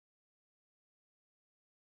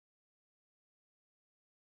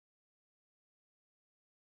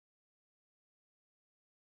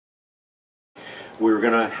We're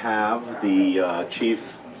going to have the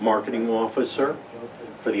Chief Marketing Officer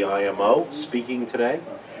for the IMO speaking today,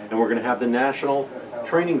 and we're going to have the National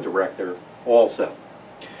Training Director also.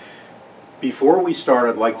 Before we start,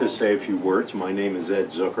 I'd like to say a few words. My name is Ed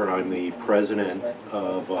Zucker, and I'm the president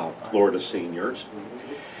of Florida Seniors.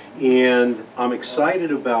 And I'm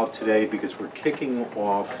excited about today because we're kicking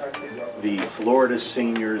off the Florida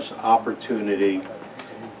Seniors opportunity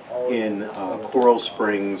in Coral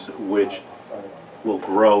Springs, which will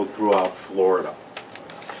grow throughout Florida.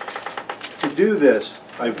 To do this,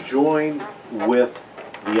 I've joined with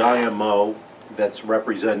the IMO that's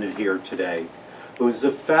represented here today, who is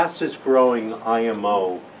the fastest growing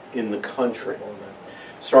IMO in the country.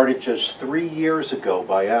 Started just 3 years ago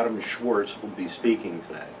by Adam Schwartz, who will be speaking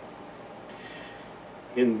today.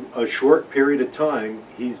 In a short period of time,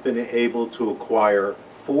 he's been able to acquire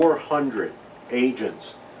 400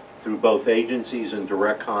 agents through both agencies and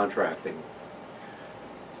direct contracting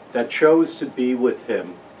that chose to be with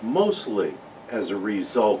him mostly as a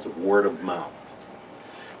result of word of mouth,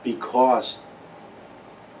 because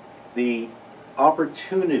the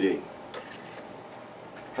opportunity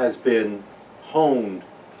has been honed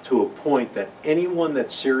to a point that anyone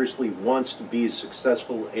that seriously wants to be a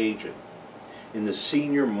successful agent in the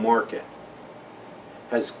senior market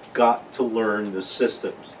has got to learn the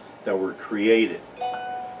systems that were created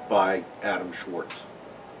by Adam Schwartz.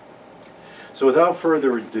 So without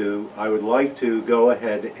further ado, I would like to go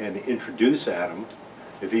ahead and introduce Adam,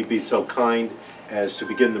 if he'd be so kind as to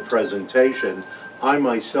begin the presentation. I'm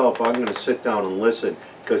going to sit down and listen,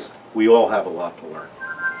 because we all have a lot to learn.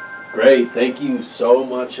 Great, thank you so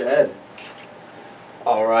much, Ed.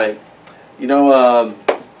 All right, you know,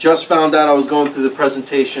 just found out I was going through the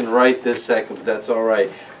presentation right this second, but that's all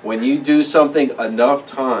right. When you do something enough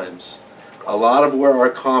times, a lot of where our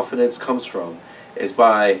confidence comes from is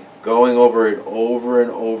by going over it over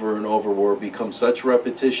and over and over, where it becomes such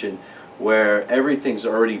repetition where everything's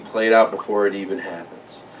already played out before it even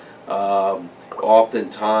happens.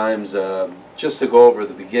 Oftentimes, just to go over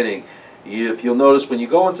the beginning, if you'll notice, when you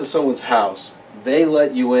go into someone's house, they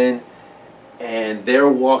let you in and they're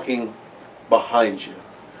walking behind you.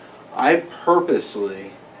 I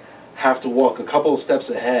purposely have to walk a couple of steps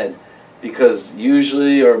ahead, because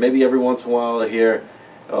usually, or maybe every once in a while, I hear,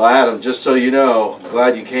 "Oh, Adam, just so you know, I'm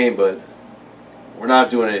glad you came, but we're not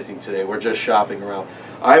doing anything today. We're just shopping around."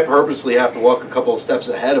 I purposely have to walk a couple of steps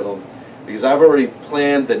ahead of them, because I've already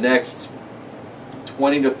planned the next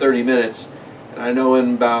 20 to 30 minutes, and I know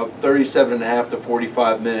in about 37 and a half to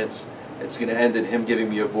 45 minutes, it's going to end in him giving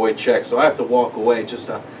me a void check. So I have to walk away just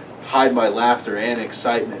to hide my laughter and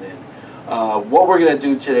excitement. And what we're going to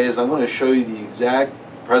do today is I'm going to show you the exact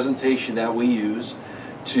presentation that we use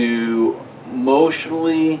to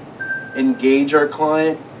emotionally engage our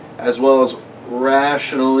client, as well as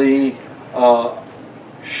rationally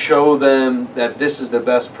show them that this is the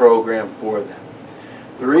best program for them.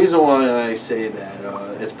 The reason why I say that,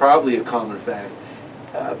 it's probably a common fact.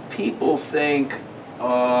 People think,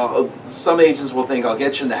 some agents will think, I'll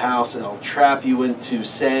get you in the house and I'll trap you into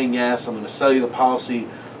saying yes, I'm going to sell you the policy,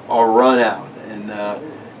 I'll run out. And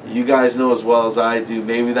you guys know as well as I do,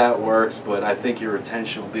 maybe that works, but I think your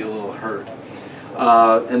retention will be a little hurt.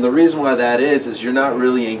 And the reason why that is you're not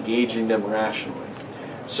really engaging them rationally.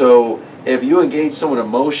 So if you engage someone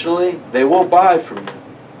emotionally, they will buy from you.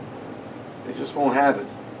 They just won't have it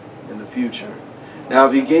in the future. Now,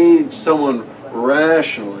 if you engage someone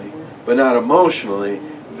rationally, but not emotionally,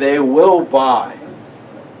 they will buy,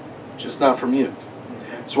 just not from you.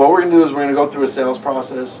 So what we're going to do is we're going to go through a sales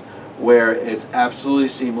process where it's absolutely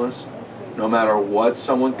seamless, no matter what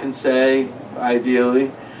someone can say,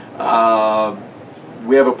 ideally.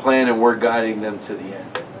 We have a plan and we're guiding them to the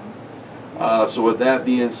end. So with that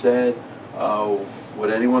being said, would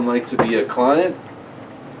anyone like to be a client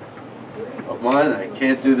of mine? I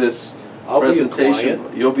can't do this presentation.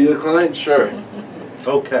 You'll be a client? Sure.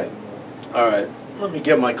 Okay. All right. Let me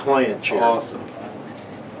get my client chair. Awesome.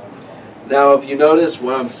 Now, if you notice,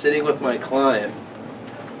 when I'm sitting with my client,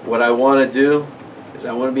 what I want to do is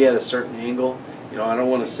I want to be at a certain angle. You know, I don't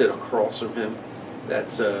want to sit across from him.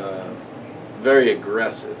 That's very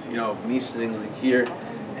aggressive. You know, me sitting like here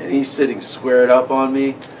and he's sitting squared up on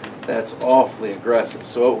me, that's awfully aggressive.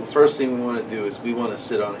 So the first thing we want to do is we want to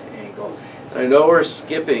sit on an angle. And I know we're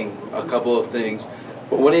skipping a couple of things,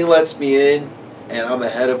 but when he lets me in and I'm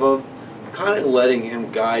ahead of him, I'm kind of letting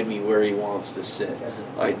him guide me where he wants to sit.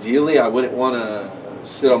 Ideally, I wouldn't want to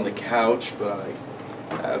sit on the couch, but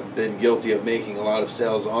I've been guilty of making a lot of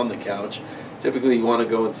sales on the couch. Typically, you want to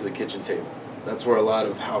go into the kitchen table. That's where a lot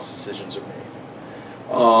of house decisions are made.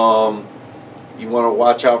 You want to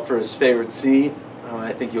watch out for his favorite seat.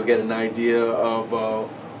 I think you'll get an idea of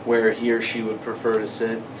where he or she would prefer to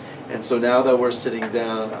sit. And so now that we're sitting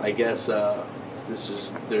down, I guess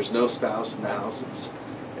there's no spouse in the house.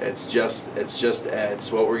 It's just Ed.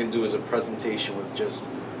 So what we're gonna do is a presentation with just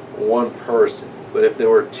one person. But if there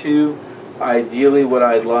were two, ideally what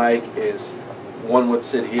I'd like is one would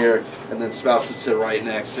sit here and then spouse would sit right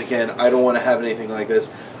next. Again, I don't want to have anything like this.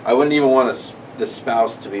 I wouldn't even want the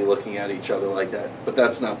spouse to be looking at each other like that. But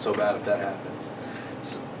that's not so bad if that happens.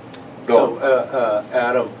 So, go. So,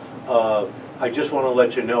 Adam, I just want to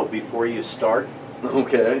let you know before you start.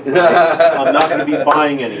 Okay. I'm not going to be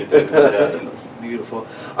buying anything today. Beautiful.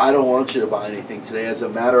 I don't want you to buy anything today. As a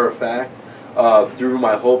matter of fact, through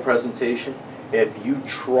my whole presentation, if you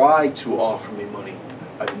try to offer me money,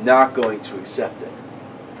 I'm not going to accept it.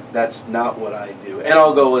 That's not what I do. And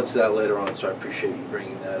I'll go into that later on, so I appreciate you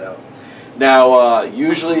bringing that up. Now,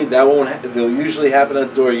 usually that won't, they'll usually happen at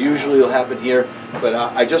the door, usually it'll happen here, but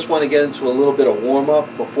I just want to get into a little bit of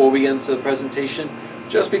warm-up before we get into the presentation.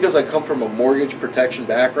 Just because I come from a mortgage protection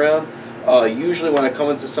background, usually when I come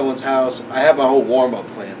into someone's house, I have my whole warm-up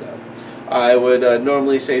planned up. I would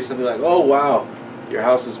normally say something like, oh wow, your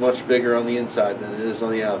house is much bigger on the inside than it is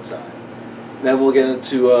on the outside. Then we'll get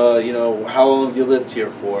into, you know, how long have you lived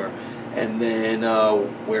here for? And then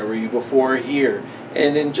where were you before here?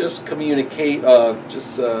 And then just communicate,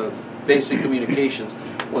 basic communications.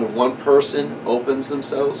 When one person opens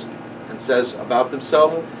themselves and says about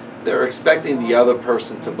themselves, they're expecting the other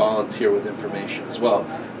person to volunteer with information as well.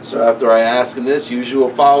 So after I ask them this, usual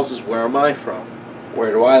follows is, where am I from?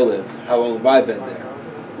 Where do I live? How long have I been there?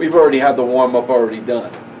 We've already had the warm-up already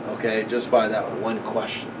done, okay, just by that one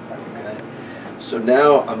question, okay? So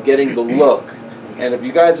now I'm getting the look. And if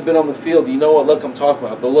you guys have been on the field, you know what look I'm talking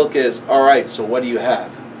about. The look is, all right, so what do you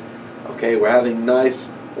have? Okay, we're having nice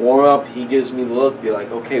warm-up. He gives me the look, be like,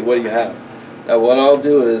 okay, what do you have? Now what I'll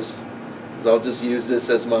do is I'll just use this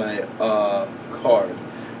as my card.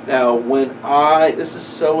 Now this is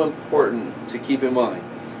so important to keep in mind.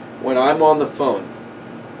 When I'm on the phone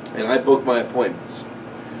and I book my appointments,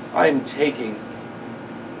 I'm taking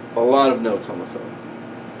a lot of notes on the phone.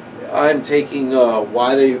 I'm taking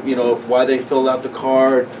why they filled out the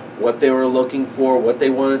card, what they were looking for, what they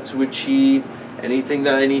wanted to achieve, anything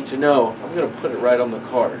that I need to know. I'm going to put it right on the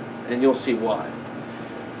card, and you'll see why.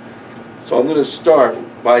 So I'm going to start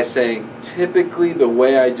by saying typically the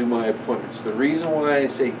way I do my appointments. The reason why I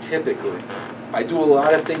say typically, I do a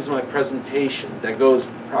lot of things in my presentation that goes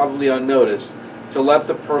probably unnoticed to let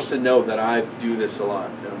the person know that I do this a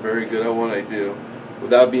lot, and I'm very good at what I do,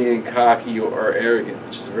 without being cocky or arrogant,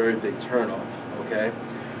 which is a very big turnoff, okay?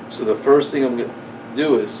 So the first thing I'm going to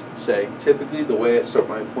do is say, typically the way I start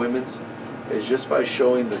my appointments is just by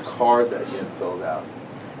showing the card that you have filled out.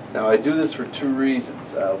 Now I do this for two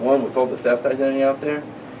reasons. One, with all the theft identity out there,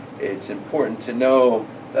 it's important to know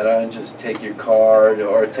that I don't just take your card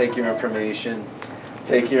or take your information,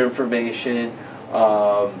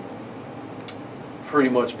 pretty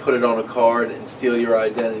much put it on a card and steal your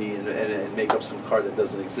identity and make up some card that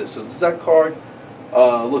doesn't exist. So does that card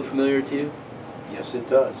look familiar to you? Yes, it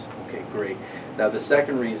does. Okay, great. Now the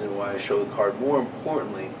second reason why I show the card, more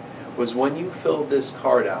importantly, was when you filled this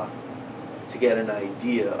card out to get an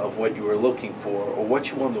idea of what you were looking for or what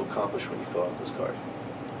you wanted to accomplish when you fill out this card.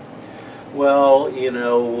 Well, you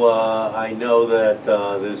know, I know that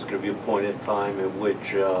there's going to be a point in time at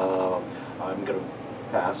which I'm going to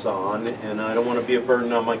pass on, and I don't want to be a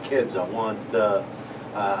burden on my kids. I want to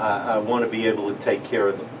be able to take care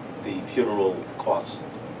of the funeral costs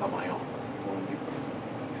on my own.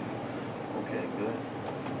 Okay,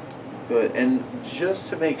 good. And just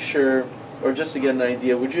to make sure, or just to get an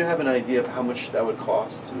idea, would you have an idea of how much that would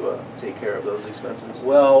cost to take care of those expenses?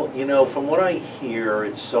 Well, you know, from what I hear,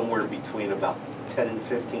 it's somewhere between about $10,000 and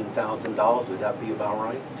 $15,000. Would that be about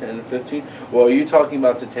right? 10 and 15? Well, are you talking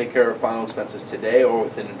about to take care of final expenses today or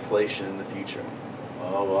within inflation in the future?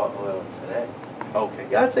 Oh, well, today. Okay,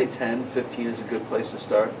 yeah, I'd say 10, 15 is a good place to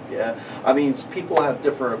start. Yeah, I mean, people have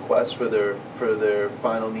different requests for their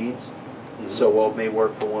final needs. Mm-hmm. So what may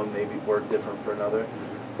work for one may work different for another.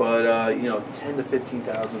 But you know, 10 to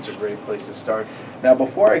 15,000 is a great place to start. Now,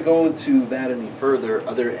 before I go into that any further,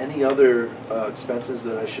 are there any other expenses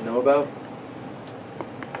that I should know about?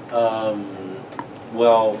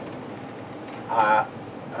 Well, I've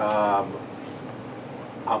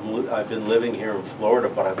been living here in Florida,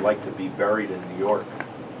 but I'd like to be buried in New York.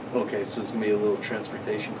 Okay, so it's going to be a little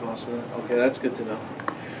transportation cost of that? Okay, that's good to know.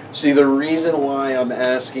 See, the reason why I'm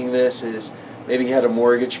asking this is maybe you had a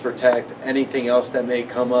mortgage to protect, anything else that may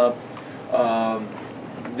come up.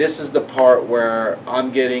 this is the part where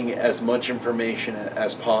I'm getting as much information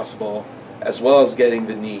as possible, as well as getting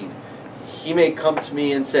the need. He may come to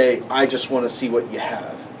me and say, I just want to see what you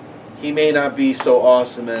have. He may not be so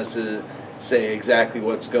awesome as to say exactly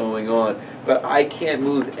what's going on, but I can't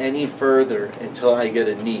move any further until I get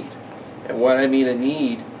a need. And what I mean a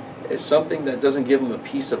need is something that doesn't give him a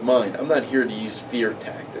peace of mind. I'm not here to use fear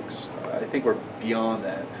tactics. I think we're beyond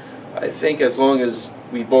that. I think as long as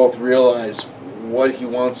we both realize what he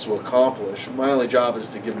wants to accomplish, my only job is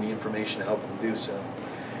to give him the information to help him do so.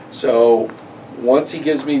 So once he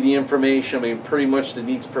gives me the information, I mean, pretty much the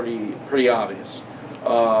need's pretty obvious.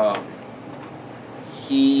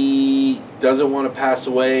 He doesn't want to pass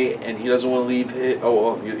away, and he doesn't want to leave. He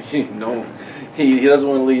doesn't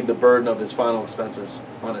want to leave the burden of his final expenses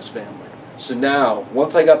on his family. So now,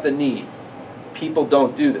 once I got the need, people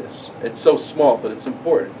don't do this. It's so small, but it's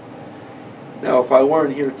important. Now, if I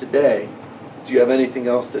weren't here today, do you have anything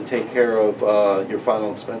else to take care of your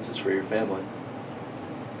final expenses for your family?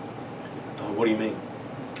 What do you mean?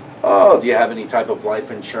 Oh, do you have any type of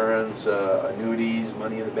life insurance, annuities,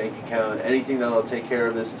 money in the bank account, anything that'll take care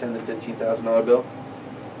of this $10,000 to $15,000 bill?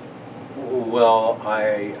 Well,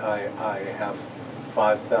 I have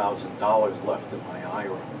 $5,000 left in my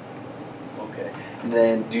IRA. Okay. And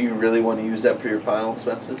then, do you really want to use that for your final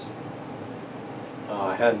expenses?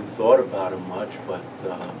 I hadn't thought about it much, but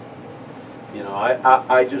you know,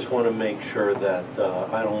 I just want to make sure that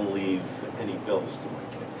I don't leave any bills to my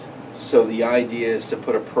kids. So the idea is to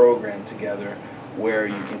put a program together where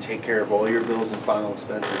you can take care of all your bills and final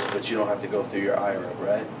expenses, but you don't have to go through your IRA,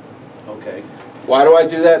 right? Okay. Why do I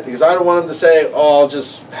do that? Because I don't want him to say, oh, I'll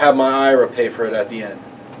just have my IRA pay for it at the end.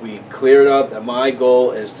 We cleared up that my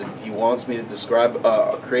goal is to, he wants me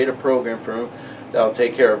to create a program for him that'll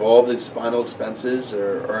take care of all of his final expenses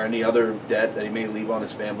or any other debt that he may leave on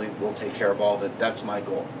his family. We'll take care of all of it. That's my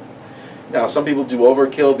goal. Now, some people do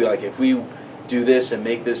overkill, be like, if we do this and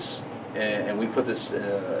make this, and we put this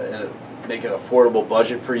make an affordable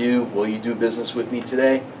budget for you, will you do business with me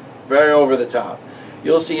today? Very over the top.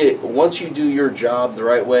 You'll see it, once you do your job the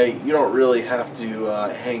right way, you don't really have to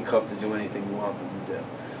handcuff to do anything you want them to do.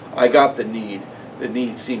 I got the need. The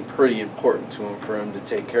need seemed pretty important to him for him to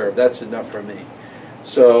take care of. That's enough for me.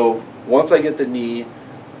 So once I get the need,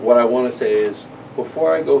 what I want to say is,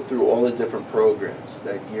 before I go through all the different programs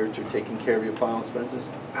that gear to taking care of your final expenses,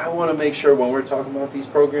 I want to make sure when we're talking about these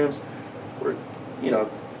programs, we're,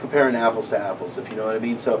 comparing apples to apples, if you know what I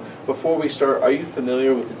mean. So before we start, are you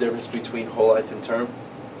familiar with the difference between whole life and term?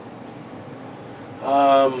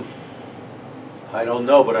 I don't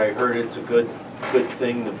know, but I heard it's a good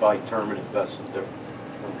thing to buy term and invest in different.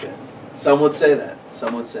 Okay. Some would say that.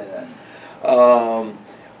 Some would say that.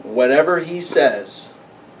 Whatever he says,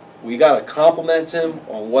 we got to compliment him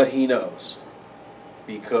on what he knows,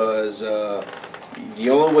 because the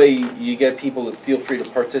only way you get people to feel free to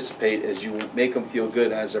participate is you make them feel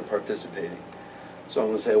good as they're participating. So I'm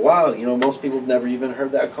going to say, wow, most people have never even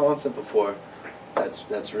heard that concept before.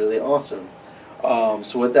 That's really awesome.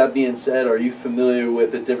 So with that being said, are you familiar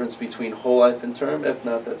with the difference between whole life and term? If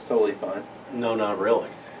not, that's totally fine. No, not really.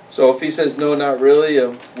 So if he says no, not really,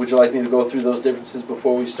 would you like me to go through those differences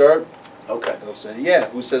before we start? Okay. They'll say, yeah,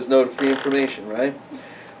 who says no to free information, right?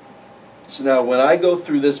 So now when I go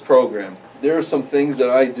through this program, there are some things that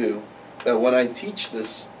I do that when I teach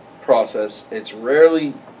this process, it's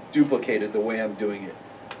rarely duplicated the way I'm doing it.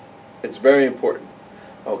 It's very important,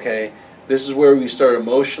 okay? This is where we start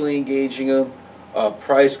emotionally engaging them,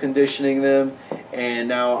 price conditioning them, and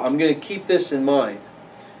now I'm going to keep this in mind.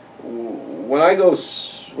 When I go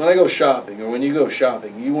shopping, or when you go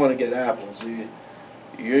shopping, you want to get apples.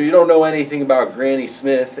 You don't know anything about Granny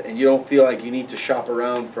Smith, and you don't feel like you need to shop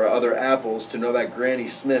around for other apples to know that Granny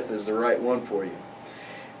Smith is the right one for you.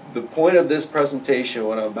 The point of this presentation,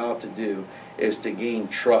 what I'm about to do, is to gain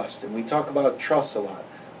trust. And we talk about trust a lot,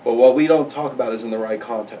 but what we don't talk about is in the right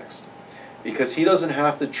context. Because he doesn't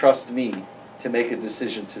have to trust me to make a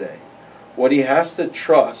decision today. What he has to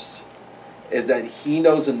trust is that he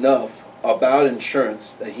knows enough about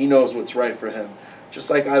insurance that he knows what's right for him. Just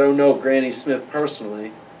like I don't know Granny Smith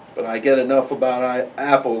personally, but I get enough about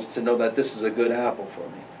apples to know that this is a good apple for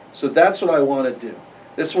me. So that's what I want to do.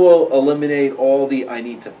 This will eliminate all the I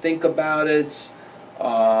need to think about it.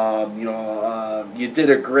 You did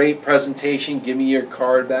a great presentation. Give me your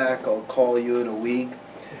card back. I'll call you in a week.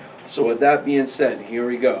 So with that being said, here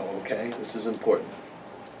we go, okay? This is important.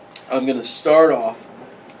 I'm going to start off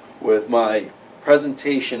with my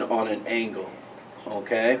presentation on an angle,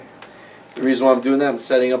 okay? The reason why I'm doing that, I'm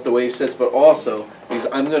setting up the way he sits, but also because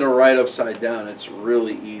I'm going to write upside down. It's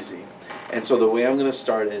really easy. And so the way I'm going to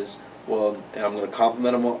start is Well, and I'm going to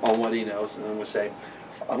compliment him on what he knows, and I'm going to say,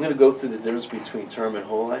 I'm going to go through the difference between term and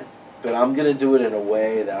whole life, but I'm going to do it in a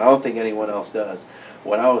way that I don't think anyone else does.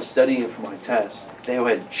 When I was studying for my test, they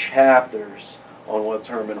had chapters on what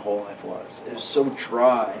term and whole life was. It was so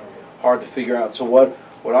dry, hard to figure out. So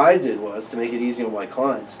what I did was, to make it easy on my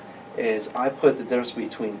clients, is I put the difference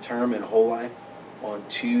between term and whole life on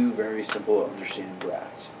two very simple understanding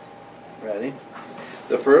graphs. Ready?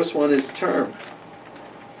 The first one is term.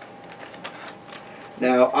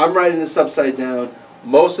 Now, I'm writing this upside down.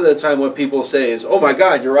 Most of the time what people say is, oh my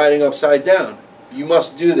God, you're writing upside down. You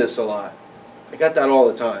must do this a lot. I got that all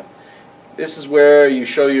the time. This is where you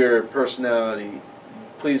show your personality.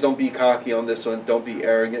 Please don't be cocky on this one. Don't be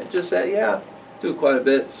arrogant. Just say, yeah, do quite a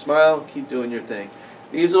bit. Smile, keep doing your thing.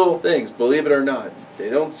 These little things, believe it or not, they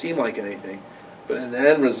don't seem like anything. But in the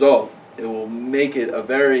end result, it will make it a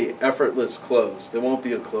very effortless close. There won't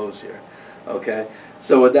be a close here. Okay?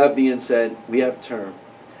 So with that being said, we have term.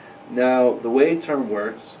 Now, the way term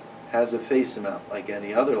works has a face amount like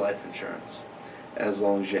any other life insurance. As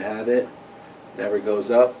long as you have it, never goes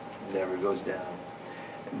up, never goes down.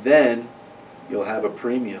 Then you'll have a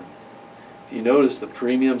premium. If you notice, the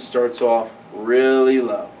premium starts off really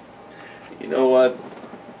low. You know what?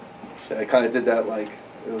 See, I kind of did that like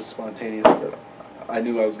it was spontaneous, but I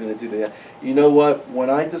knew I was going to do that. You know what? When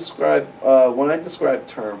I describe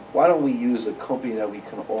term, why don't we use a company that we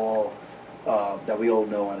can all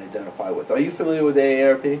know and identify with? Are you familiar with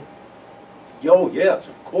AARP? Oh, yes,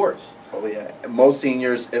 of course. Oh yeah. And most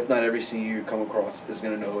seniors, if not every senior you come across, is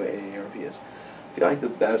going to know what AARP is. I feel like the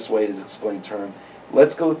best way to explain term.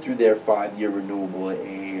 Let's go through their 5-year renewable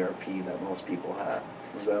AARP that most people have.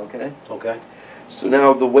 Is that okay? Okay. So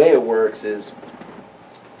now the way it works is,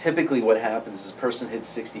 typically what happens is a person hits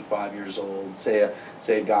 65 years old, say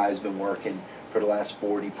a guy has been working for the last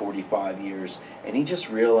 45 years, and he just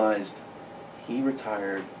realized he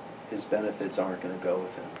retired, his benefits aren't going to go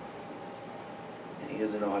with him. And he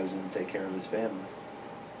doesn't know how he's going to take care of his family.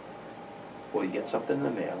 Well, he gets something in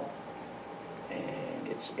the mail, and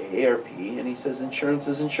it's AARP, and he says insurance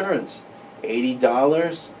is insurance. $80,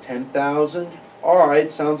 $10,000, all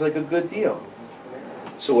right, sounds like a good deal.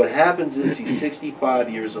 So what happens is he's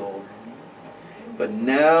 65 years old, but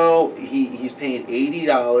now he's paying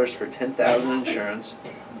 $80 for $10,000 insurance,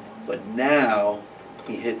 but now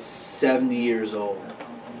he hits 70 years old,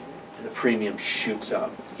 and the premium shoots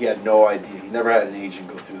up. He had no idea. He never had an agent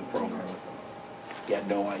go through the program with him. He had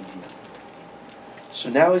no idea. So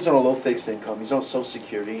now he's on a low fixed income. He's on Social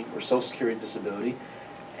Security or Social Security disability,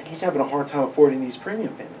 and he's having a hard time affording these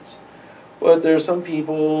premium payments. But there are some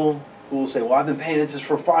people who will say, well, I've been paying this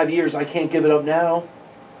for 5 years. I can't give it up now.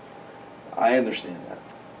 I understand that.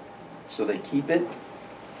 So they keep it.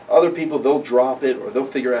 Other people, they'll drop it, or they'll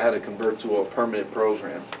figure out how to convert to a permanent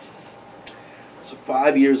program. So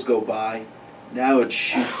 5 years go by. Now it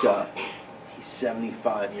shoots up. He's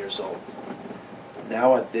 75 years old.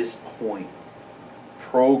 Now at this point,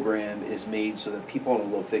 program is made so that people on a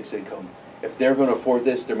low fixed income, if they're going to afford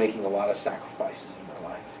this, they're making a lot of sacrifices in their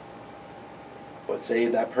life. But say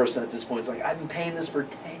that person at this point is like, I've been paying this for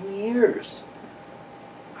 10 years.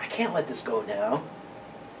 I can't let this go now.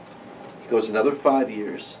 It goes another 5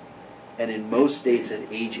 years, and in most states at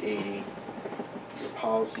age 80, your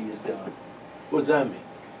policy is done. What does that mean?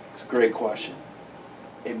 It's a great question.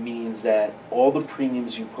 It means that all the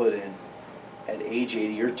premiums you put in at age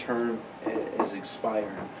 80, your term is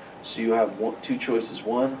expired. So you have two choices.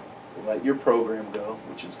 One, let your program go,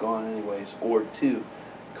 which is gone anyways, or two,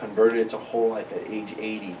 convert it to whole life at age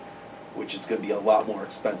 80, which is going to be a lot more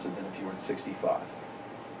expensive than if you were at 65.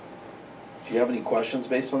 Do you have any questions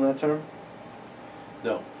based on that term?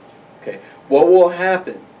 No. Okay. What will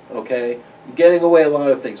happen? Okay, I'm getting away a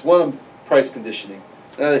lot of things. One, I'm price conditioning.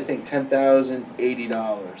 Another thing, $10,000,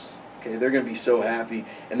 $80. Okay, they're going to be so happy,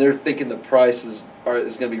 and they're thinking the price is going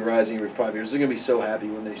to be rising every 5 years. They're going to be so happy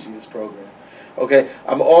when they see this program. Okay,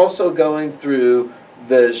 I'm also going through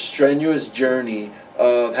the strenuous journey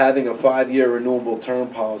of having a 5-year renewable term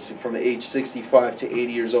policy from age 65 to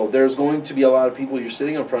 80 years old. There's going to be a lot of people you're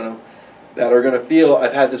sitting in front of that are going to feel,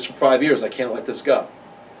 I've had this for 5 years, I can't let this go.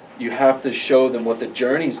 You have to show them what the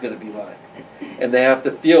journey is going to be like, and they have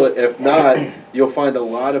to feel it. If not, you'll find a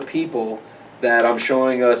lot of people that I'm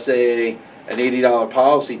showing, say, an $80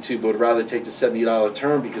 policy to, but would rather take the $70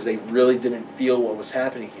 term because they really didn't feel what was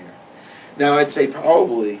happening here. Now, I'd say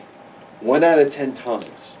probably 1 out of 10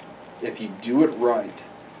 times, if you do it right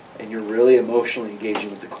and you're really emotionally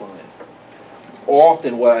engaging with the client,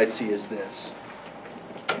 often what I'd see is this.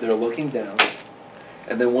 They're looking down,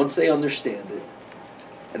 and then once they understand it,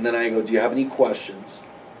 and then I go, do you have any questions?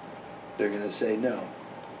 They're going to say no.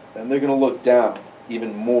 Then they're going to look down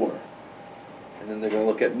even more. And then they're going to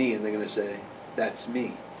look at me and they're going to say, that's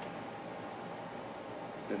me.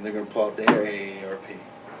 Then they're going to pull out their AARP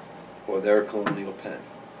or their Colonial Penn.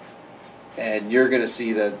 And you're going to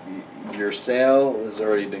see that your sale has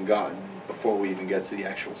already been gotten before we even get to the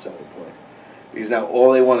actual selling point. Because now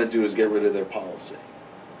all they want to do is get rid of their policy.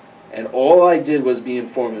 And all I did was be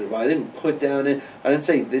informative. I didn't put down it. I didn't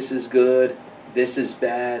say this is good, this is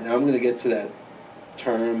bad. Now I'm going to get to that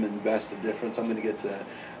term, invest the difference. I'm going to get to that.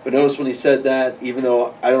 But notice when he said that, even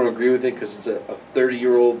though I don't agree with it because it's a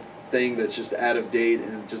 30-year-old thing that's just out of date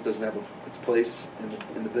and it just doesn't have its place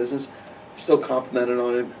in the business, he still complimented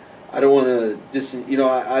on it. I don't want to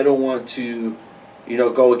I don't want to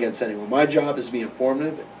go against anyone. My job is to be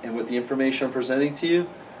informative, and with the information I'm presenting to you,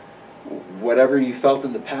 whatever you felt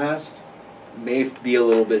in the past may be a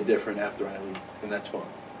little bit different after I leave, and that's fine.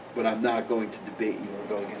 But I'm not going to debate you or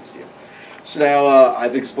go against you. So now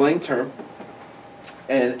I've explained term,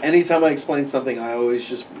 and anytime I explain something, I always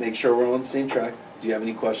just make sure we're on the same track. Do you have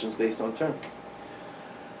any questions based on term?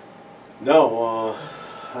 No,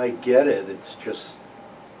 I get it. It's just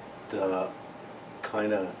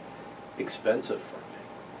kind of expensive for me.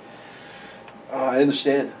 I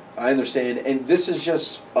understand. And this is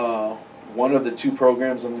just one of the two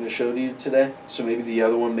programs I'm going to show to you today. So maybe the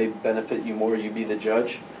other one may benefit you more. You be the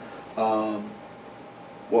judge.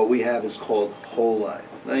 What we have is called Whole Life.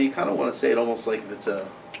 Now you kind of want to say it almost like if it's a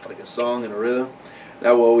song and a rhythm.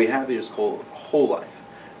 Now what we have here is called Whole Life.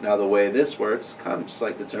 Now the way this works, kind of just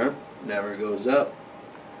like the term, never goes up,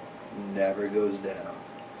 never goes down.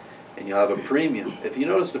 And you'll have a premium. If you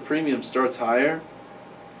notice, the premium starts higher,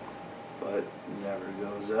 but never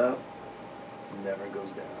goes up, never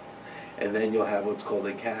goes down. And then you'll have what's called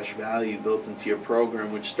a cash value built into your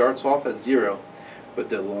program, which starts off at 0, but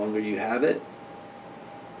the longer you have it,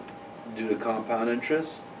 due to compound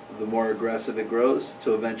interest, the more aggressive it grows,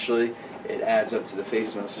 till eventually it adds up to the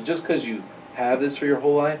face amount. So just because you have this for your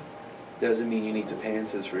whole life doesn't mean you need to pay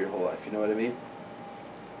into this for your whole life. You know what I mean?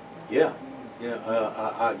 Yeah,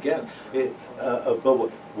 I guess.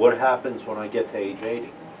 But what happens when I get to age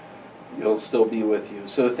 80? It'll still be with you.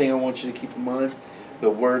 So the thing I want you to keep in mind, the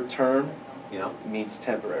word term means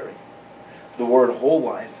temporary. The word whole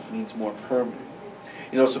life means more permanent.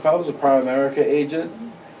 So if I was a Primerica agent,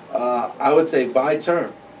 I would say buy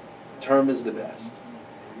term. Term is the best.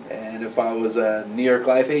 And if I was a New York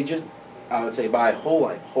Life agent, I would say buy whole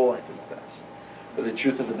life. Whole life is the best. But the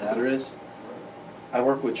truth of the matter is, I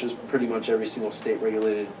work with just pretty much every single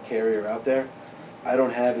state-regulated carrier out there. I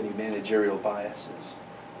don't have any managerial biases.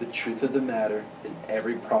 The truth of the matter is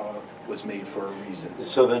every product was made for a reason.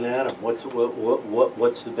 So then, Adam, what's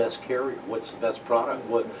the best carrier? What's the best product?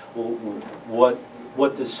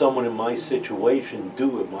 What does someone in my situation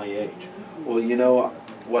do at my age? Well,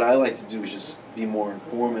 what I like to do is just be more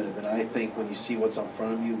informative, and I think when you see what's in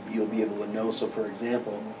front of you, you'll be able to know. So, for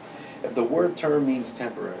example, if the word term means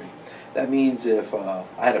temporary, that means if I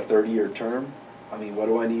had a 30-year term, what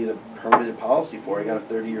do I need a permanent policy for? I got a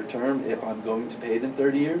 30-year term. If I'm going to pay it in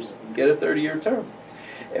 30 years, get a 30-year term.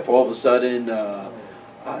 If all of a sudden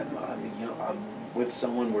I'm with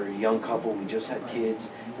someone, we're a young couple, we just had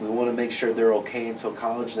kids, we want to make sure they're okay until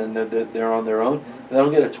college, then they're on their own, then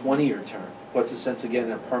I'll get a 20-year term. What's the sense of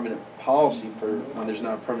getting a permanent policy for when there's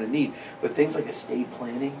not a permanent need? But things like estate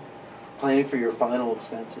planning for your final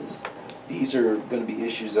expenses, these are going to be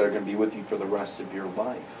issues that are going to be with you for the rest of your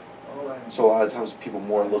life. So a lot of times people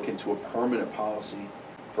more look into a permanent policy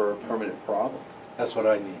for a permanent problem. That's what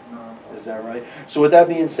I need. Is that right? So with that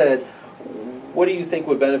being said, what do you think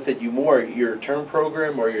would benefit you more, your term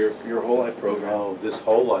program or your whole life program? Oh, this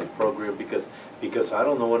whole life program, because I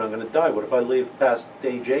don't know when I'm going to die. What if I live past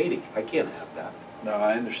age 80? I can't have that. No,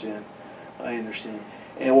 I understand.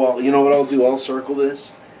 And well, you know what I'll do? I'll circle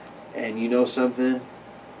this, and something,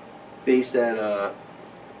 based at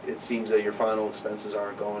it seems that your final expenses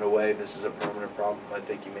aren't going away. This is a permanent problem. I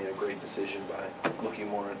think you made a great decision by looking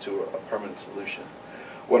more into a permanent solution.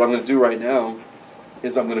 What I'm going to do right now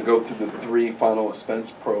is I'm going to go through the 3 final expense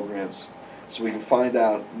programs so we can find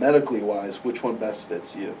out, medically wise, which one best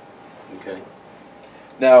fits you. Okay.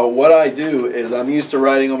 Now, what I do is I'm used to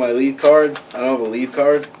writing on my lead card. I don't have a lead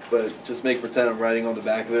card, but just pretend I'm writing on the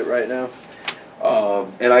back of it right now.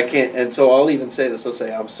 And I can't, and so I'll even say this, I'll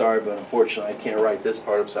say, I'm sorry, but unfortunately I can't write this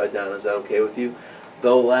part upside down. Is that okay with you?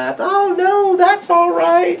 They'll laugh, oh no, that's all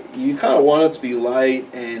right. You kind of want it to be light,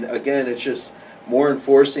 and again, it's just more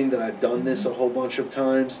enforcing that I've done this a whole bunch of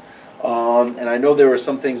times. And I know there were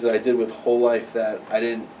some things that I did with Whole Life that I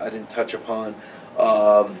didn't touch upon.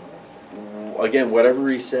 Again, whatever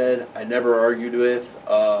he said, I never argued with.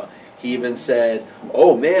 He even said,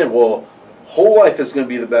 "Oh man, well, Whole Life is going to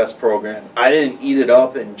be the best program." I didn't eat it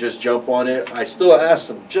up and just jump on it. I still asked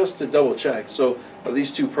him just to double check. So, of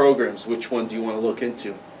these two programs, which one do you want to look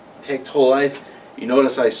into? Picked Whole Life. You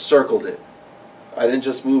notice I circled it. I didn't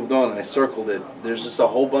just move on. I circled it. There's just a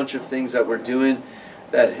whole bunch of things that we're doing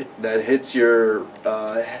that hits your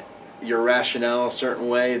rationale a certain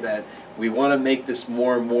way, that we want to make this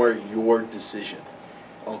more and more your decision.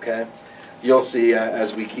 Okay? You'll see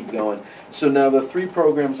as we keep going. So now the three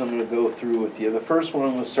programs I'm going to go through with you. The first one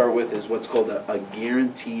I'm going to start with is what's called a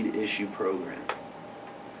guaranteed issue program.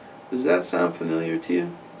 Does that sound familiar to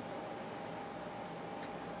you?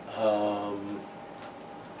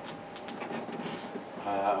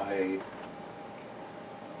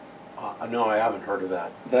 No, I haven't heard of that.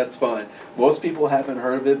 That's fine. Most people haven't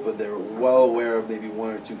heard of it, but they're well aware of maybe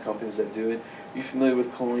one or two companies that do it. You familiar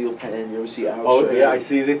with Colonial Penn? You ever see Al Oh, Schrader? yeah, I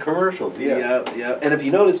see the commercials, yeah. Yeah, yeah. And if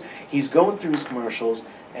you notice, he's going through his commercials,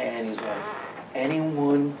 and he's like,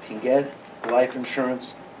 anyone can get life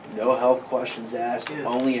insurance, no health questions asked, Yeah.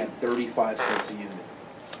 only at 35 cents a unit.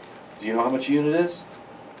 Do you know how much a unit is?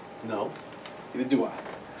 No. Neither do I.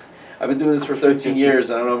 I've been doing this for 13 years.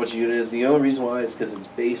 I don't know how much a unit is. The only reason why is because it's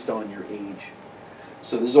based on your age.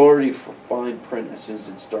 So there's already fine print as soon as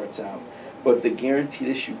it starts out. But the guaranteed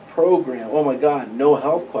issue program, oh my God, no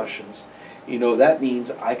health questions. You know, that means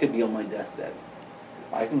I could be on my deathbed.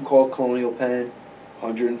 I can call Colonial Penn,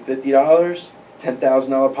 $150,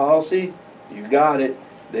 $10,000 policy. You got it.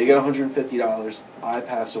 They get $150. I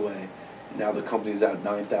pass away. Now the company's out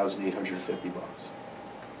 $9,850.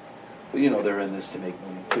 But you know they're in this to make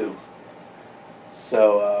money too.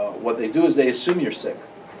 So what they do is they assume you're sick.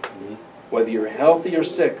 Mhm. Whether you're healthy or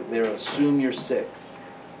sick, they assume you're sick.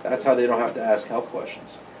 That's how they don't have to ask health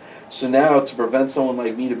questions. So now, to prevent someone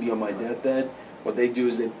like me to be on my deathbed, what they do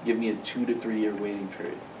is they give me a 2 to 3 year waiting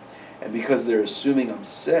period. And because they're assuming I'm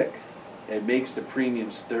sick, it makes the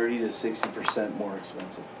premiums 30 to 60% more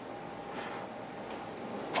expensive.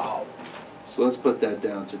 Wow. So let's put that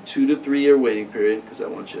down to 2 to 3 year waiting period, because I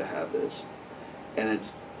want you to have this. And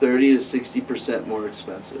it's 30 to 60% more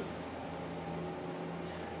expensive.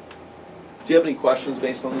 Do you have any questions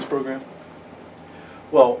based on this program?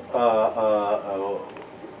 Well,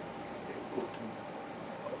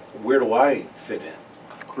 where do I fit in?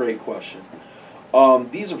 Great question.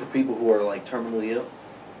 These are for people who are like terminally ill.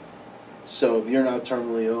 So if you're not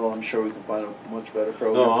terminally ill, I'm sure we can find a much better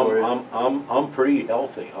program for you. No, I'm pretty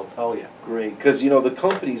healthy, I'll tell you. Great, because you know the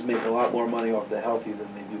companies make a lot more money off the healthy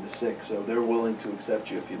than they do the sick, so they're willing to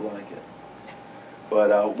accept you if you like it.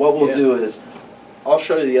 But what we'll do is, I'll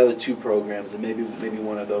show you the other two programs, and maybe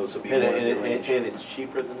one of those will be And more in the range. it's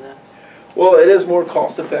cheaper than that? Well, it is more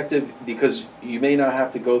cost effective because you may not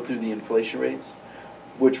have to go through the inflation rates,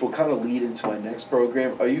 which will kind of lead into my next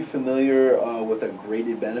program. Are you familiar with a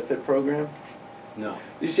graded benefit program? No.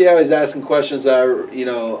 You see how he's asking questions that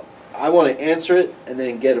I want to answer it and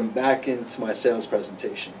then get them back into my sales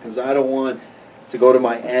presentation, because I don't want to go to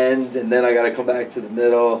my end and then I got to come back to the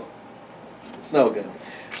middle. It's no good.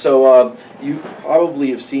 So you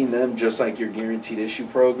probably have seen them, just like your guaranteed issue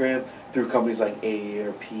program, through companies like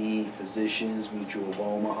AARP, Physicians, Mutual of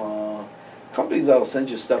Omaha, companies that will send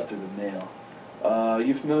you stuff through the mail.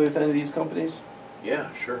 You familiar with any of these companies?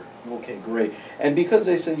 Yeah, sure. Okay, great. And because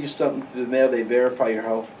they send you something through the mail, they verify your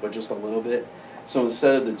health, but just a little bit. So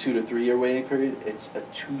instead of the 2 to 3 year waiting period, it's a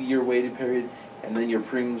 2 year waiting period, and then your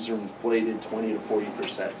premiums are inflated 20 to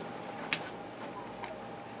 40%.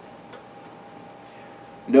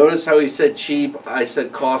 Notice how he said cheap, I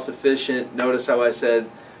said cost efficient. Notice how I said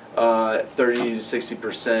 30 to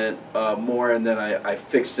 60% more, and then I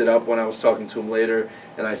fixed it up when I was talking to him later,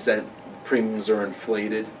 and I said premiums are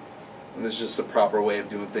inflated. And this is just a proper way of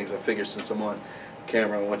doing things. I figure since I'm on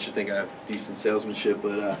camera, I want you to think I have decent salesmanship.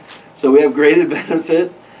 But so we have graded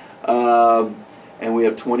benefit, and we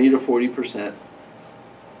have 20 to 40%.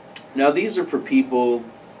 Now these are for people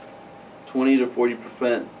 20 to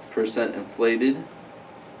 40% inflated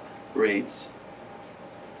rates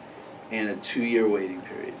and a 2 year waiting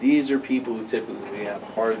period. These are people who typically have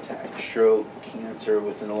heart attack, stroke, cancer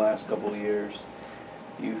within the last couple of years.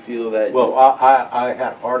 You feel that? Well, I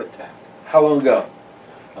had a heart attack. How long ago?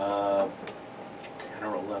 10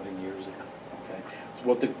 or 11 years ago. Okay.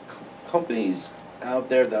 What the companies out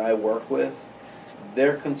there that I work with,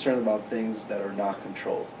 they're concerned about things that are not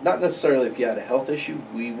controlled. Not necessarily if you had a health issue,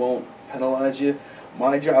 we won't penalize you.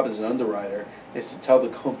 My job as an underwriter is to tell the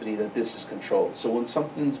company that this is controlled. So when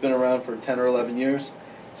something's been around for 10 or 11 years,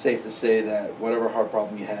 it's safe to say that whatever heart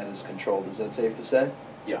problem you had is controlled. Is that safe to say?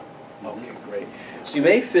 Yeah. Okay, great. So you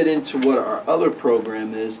may fit into what our other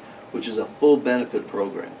program is, which is a full benefit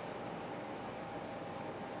program.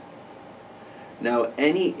 Now,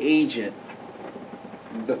 any agent,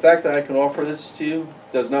 the fact that I can offer this to you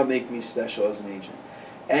does not make me special as an agent.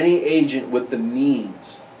 Any agent with the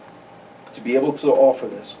means to be able to offer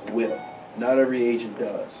this will. Not every agent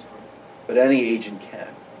does, but any agent can.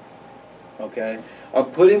 Okay? I'm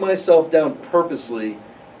putting myself down purposely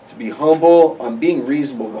to be humble. I'm being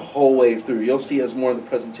reasonable the whole way through. You'll see as more of the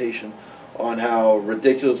presentation on how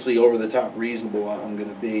ridiculously over the top reasonable I'm going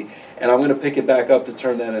to be, and I'm going to pick it back up to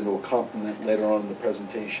turn that into a compliment later on in the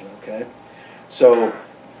presentation. Okay? So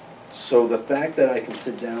the fact that I can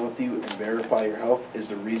sit down with you and verify your health is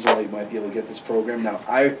the reason why you might be able to get this program. Now,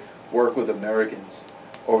 I work with Americans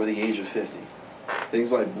over the age of 50.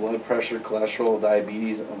 Things like blood pressure, cholesterol,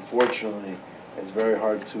 diabetes, unfortunately, it's very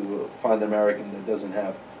hard to find an American that doesn't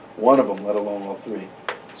have one of them, let alone all three.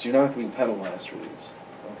 So you're not going to be penalized for these,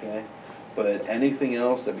 okay? But anything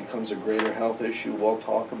else that becomes a greater health issue, we'll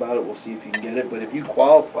talk about it. We'll see if you can get it. But if you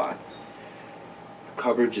qualify,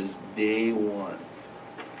 coverage is day one.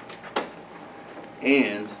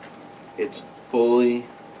 And it's fully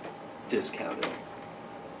discounted.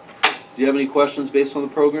 Do you have any questions based on the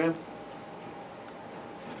program?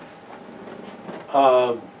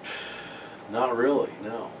 Not really,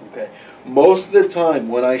 no. Okay. Most of the time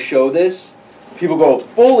when I show this, people go,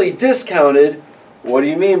 fully discounted? What do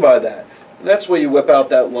you mean by that? And that's where you whip out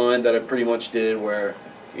that line that I pretty much did where,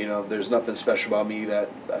 you know, there's nothing special about me that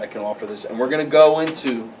I can offer this. And we're going to go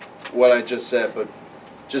into what I just said, but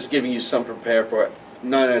just giving you some prepare for it.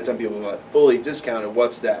 9 out of 10 people go, fully discounted,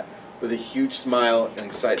 what's that? With a huge smile and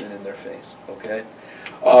excitement in their face, okay?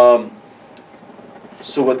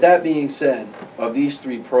 So with that being said, of these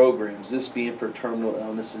 3 programs, this being for terminal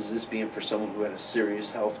illnesses, this being for someone who had a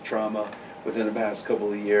serious health trauma within the past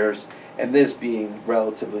couple of years, and this being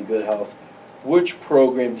relatively good health, which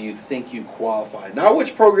program do you think you qualify? Not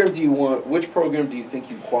which program do you want, which program do you think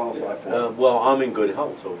you qualify for? Well, I'm in good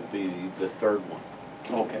health, so it would be the third one.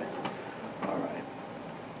 Okay. All right.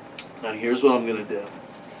 Now here's what I'm going to do.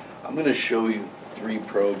 I'm going to show you 3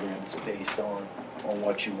 programs based on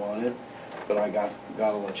what you wanted, but I got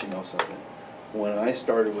to let you know something. When I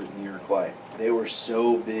started with New York Life, they were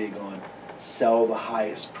so big on sell the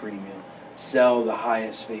highest premium, sell the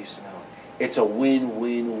highest face amount. It's a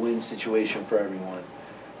win-win-win situation for everyone.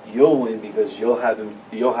 You'll win because you'll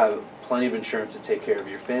have plenty of insurance to take care of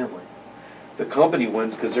your family. The company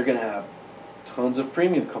wins because they're going to have tons of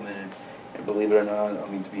premium coming in. And believe it or not, I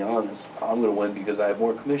mean, to be honest, I'm going to win because I have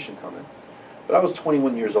more commission coming. But I was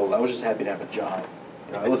 21 years old. I was just happy to have a job.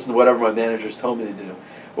 You know, I listened to whatever my managers told me to do.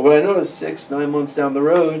 But when I noticed 6-9 months down the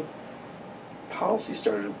road, policies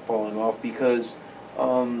started falling off because,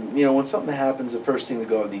 you know, when something happens, the first thing to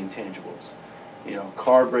go are the intangibles. You know,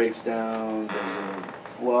 car breaks down, there's a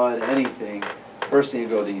flood, anything, first thing to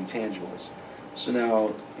go are the intangibles. So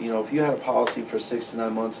now, you know, if you had a policy for 6 to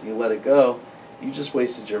 9 months and you let it go, you just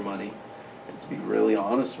wasted your money. And to be really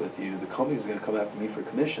honest with you, the company's going to come after me for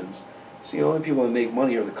commissions. See, the only people that make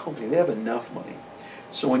money are the company. They have enough money.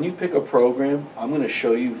 So when you pick a program, I'm going to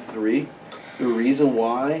show you 3. The reason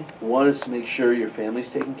why, 1 is to make sure your family's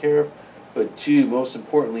taken care of, but 2, most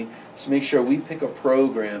importantly, is to make sure we pick a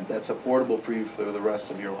program that's affordable for you for the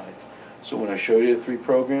rest of your life. So when I show you the 3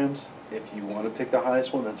 programs, if you want to pick the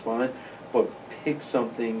highest one, that's fine, but pick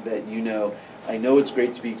something that you know. I know it's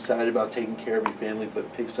great to be excited about taking care of your family,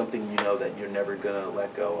 but pick something you know that you're never going to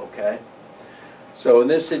let go, okay? So in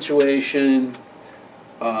this situation,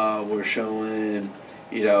 we're showing,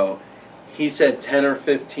 you know, he said 10 or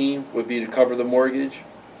 15 would be to cover the mortgage.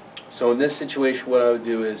 So in this situation, what I would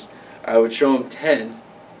do is I would show him 10,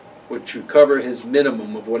 which would cover his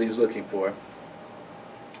minimum of what he's looking for.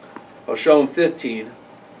 I'll show him 15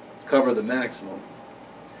 to cover the maximum.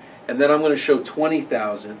 And then I'm going to show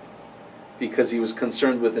 20,000 because he was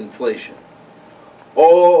concerned with inflation.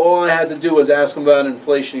 All I had to do was ask him about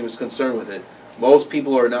inflation. He was concerned with it. Most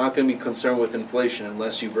people are not going to be concerned with inflation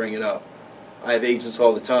unless you bring it up. I have agents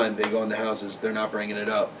all the time. They go into houses. They're not bringing it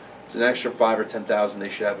up. It's an extra 5 or 10,000 they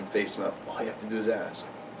should have in face amount. All you have to do is ask.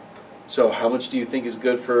 So how much do you think is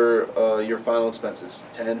good for your final expenses?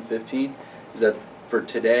 10, 15? Is that for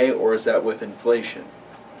today or is that with inflation?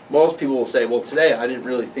 Most people will say, well, today I didn't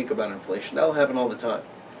really think about inflation. That'll happen all the time.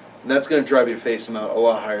 And that's going to drive your face amount a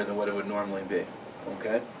lot higher than what it would normally be.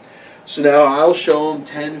 Okay? So now I'll show them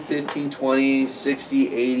 10, 15, 20,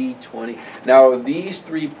 60, 80, 20. Now of these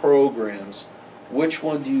 3 programs, which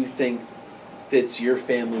one do you think fits your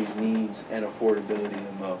family's needs and affordability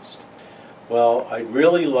the most? Well, I'd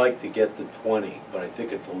really like to get the 20, but I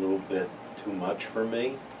think it's a little bit too much for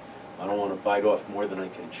me. I don't want to bite off more than I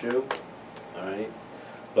can chew, all right?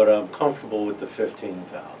 But I'm comfortable with the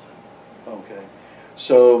 15,000. Okay.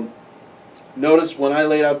 So notice when I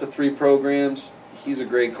laid out the 3 programs, he's a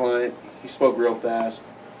great client. He spoke real fast.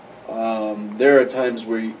 There are times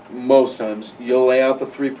where, most times, you'll lay out the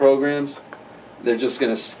 3 programs, they're just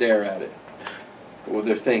going to stare at it. Or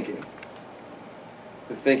they're thinking.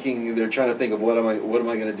 They're trying to think of what am I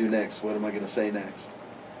going to do next? What am I going to say next?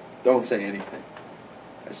 Don't say anything.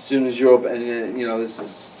 As soon as you open, and you know, this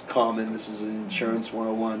is common, this is insurance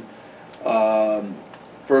 101.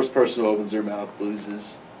 First person who opens their mouth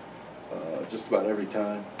loses just about every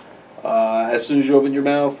time. As soon as you open your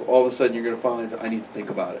mouth, all of a sudden you're going to find, I need to think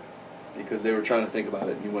about it. Because they were trying to think about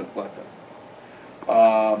it and you wouldn't let them.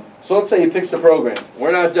 So let's say he picks the program.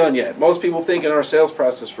 We're not done yet. Most people think in our sales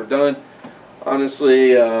process we're done.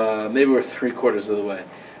 Honestly, maybe we're 3/4 of the way.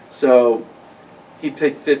 So he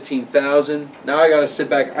picked 15,000. Now I got to sit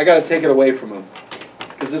back. I got to take it away from him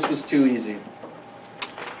because this was too easy.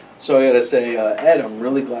 So I got to say, Ed, I'm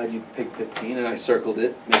really glad you picked 15, and I circled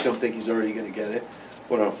it, make him think he's already going to get it.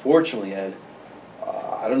 But unfortunately, Ed,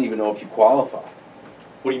 I don't even know if you qualify.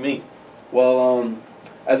 What do you mean? Well,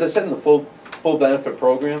 as I said in the full benefit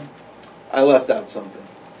program, I left out something.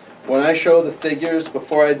 When I show the figures,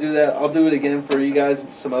 before I do that, I'll do it again for you guys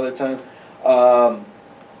some other time.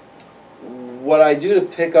 What I do to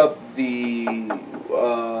pick up the,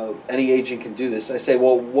 any agent can do this, I say,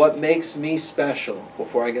 well, what makes me special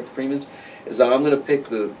before I get the premiums is that I'm going to pick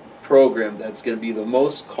the program that's going to be the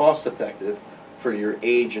most cost effective for your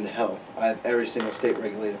age and health. I have every single state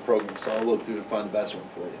regulated program, so I'll look through to find the best one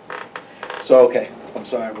for you. So, okay, I'm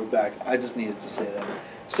sorry, we're back. I just needed to say that.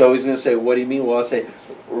 So he's going to say, what do you mean? Well, I say,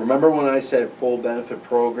 remember when I said full benefit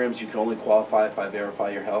programs, you can only qualify if I verify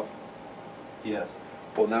your health? Yes.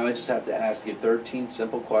 Well, now I just have to ask you 13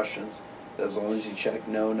 simple questions. As long as you check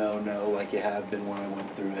no, no, no, like you have been when I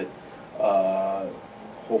went through it,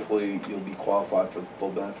 hopefully you'll be qualified for the full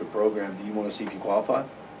benefit program. Do you want to see if you qualify?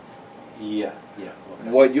 Yeah. Okay.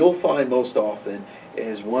 What you'll find most often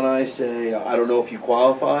is when I say, I don't know if you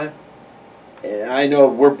qualify, and I know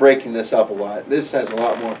we're breaking this up a lot. This has a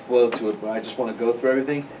lot more flow to it, but I just want to go through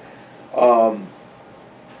everything.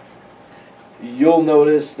 You'll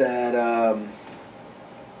notice that, I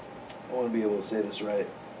want to be able to say this right.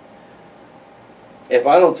 If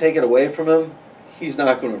I don't take it away from him, he's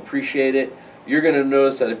not going to appreciate it. You're going to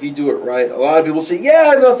notice that if you do it right, a lot of people say, yeah, I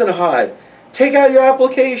have nothing to hide. Take out your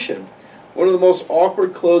application. One of the most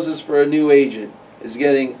awkward closes for a new agent is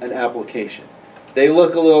getting an application. They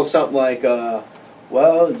look a little something like,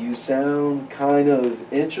 well, you sound kind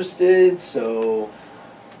of interested, so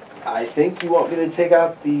I think you want me to take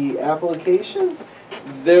out the application?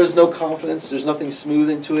 There's no confidence, there's nothing smooth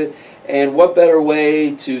into it, and what better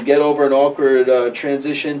way to get over an awkward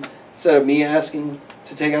transition, instead of me asking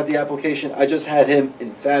to take out the application, I just had him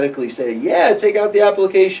emphatically say, yeah, take out the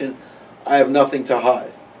application, I have nothing to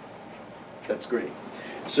hide. That's great.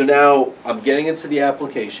 So now I'm getting into the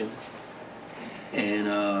application, and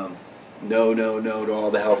no to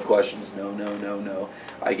all the health questions, no.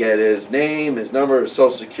 I get his name, his number, his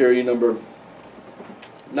social security number.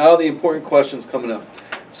 Now the important questions coming up.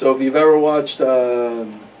 So if you've ever watched,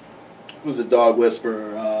 who's a dog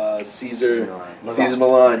whisperer? Cesar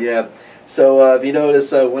Millan, yeah. So if you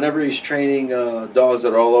notice, whenever he's training dogs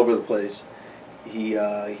that are all over the place, he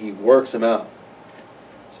works them out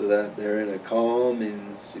so that they're in a calm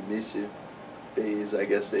and submissive phase, I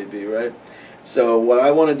guess they'd be, right? So what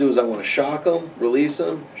I want to do is I want to shock them, release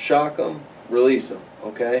them, shock them, release them,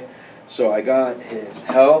 okay? So I got his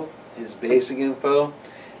health, his basic info,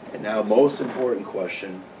 and now most important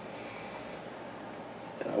question.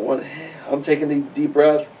 And I'm taking a deep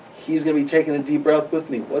breath. He's going to be taking a deep breath with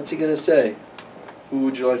me. What's he going to say? Who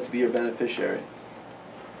would you like to be your beneficiary?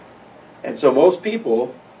 And so most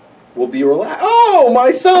people will be relaxed. Oh,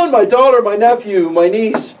 my son, my daughter, my nephew, my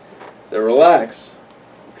niece. They're relaxed,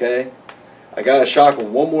 okay? I got to shock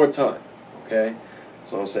them one more time, okay?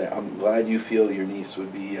 So I'll say, I'm glad you feel your niece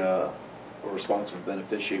would be a responsible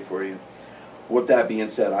beneficiary for you. With that being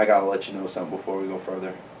said, I got to let you know something before we go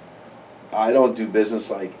further. I don't do business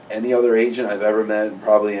like any other agent I've ever met, and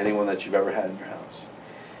probably anyone that you've ever had in your house.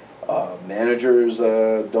 Managers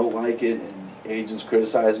don't like it, and agents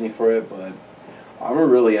criticize me for it, but I'm a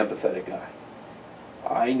really empathetic guy.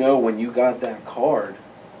 I know when you got that card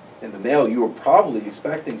in the mail, you were probably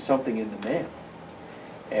expecting something in the mail.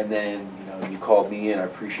 And then, you called me, and I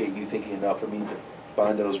appreciate you thinking enough of me to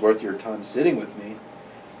find that it was worth your time sitting with me.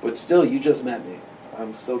 But still, you just met me.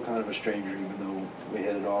 I'm still kind of a stranger, even though we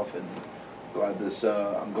hit it off, and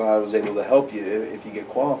I'm glad I was able to help you if you get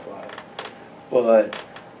qualified. But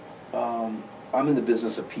I'm in the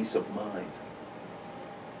business of peace of mind.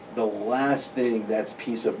 The last thing that's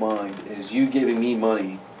peace of mind is you giving me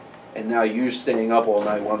money and now you're staying up all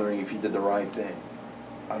night wondering if you did the right thing.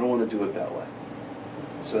 I don't want to do it that way.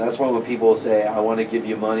 So that's why when people say, I want to give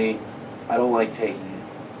you money, I don't like taking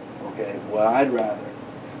it. Okay? What I'd rather,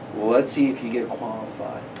 well, let's see if you get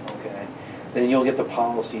qualified. Okay? Then you'll get the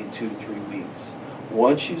policy in 2 to 3 weeks.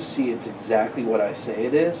 Once you see it's exactly what I say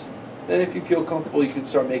it is, then if you feel comfortable, you can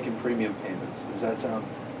start making premium payments. Does that sound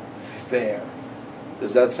fair?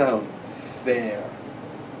 Does that sound fair?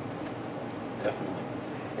 Definitely.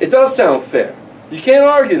 It does sound fair. You can't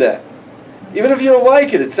argue that. Even if you don't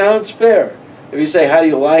like it, it sounds fair. If you say, how do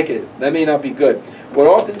you like it? That may not be good. What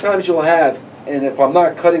oftentimes you'll have, and if I'm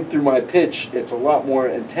not cutting through my pitch, it's a lot more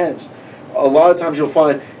intense. A lot of times you'll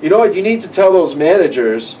find, you know what, you need to tell those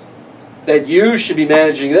managers that you should be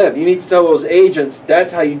managing them. You need to tell those agents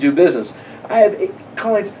that's how you do business. I have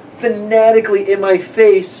clients fanatically in my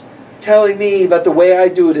face telling me that the way I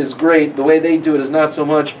do it is great, the way they do it is not so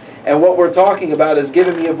much, and what we're talking about is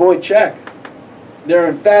giving me a void check. They're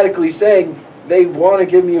emphatically saying they want to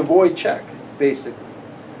give me a void check, basically.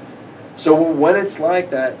 So when it's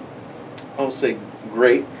like that, I'll say,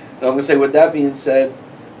 great. And I'm going to say, with that being said,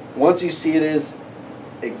 once you see it is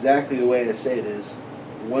exactly the way I say it is,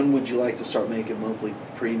 when would you like to start making monthly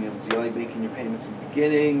premiums? Do you like making your payments in the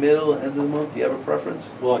beginning, middle, end of the month? Do you have a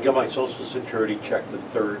preference? Well, I get my Social Security check the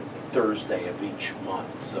third Thursday of each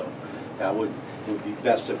month, so that would be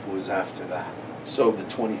best if it was after that. So the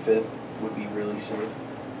 25th would be really safe?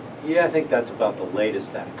 Yeah, I think that's about the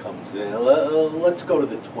latest that it comes in. Let's go to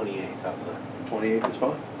the 28th. How's that? 28th is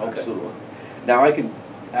fine. Okay. Absolutely. Now I can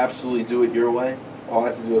absolutely do it your way. All I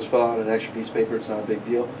have to do is fill out an extra piece of paper. It's not a big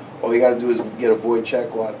deal. All you got to do is get a void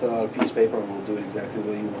check while I fill out a piece of paper, and we'll do it exactly the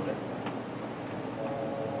way you want it.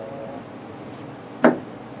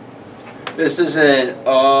 This isn't,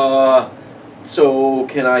 so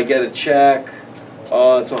can I get a check?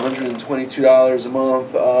 It's $122 a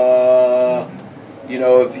month. You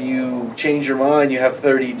know, if you change your mind, you have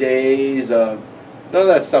 30 days. None of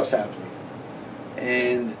that stuff's happening.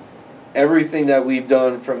 And everything that we've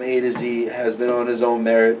done from A to Z has been on his own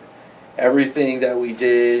merit. Everything that we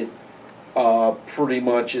did pretty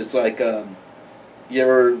much is like, you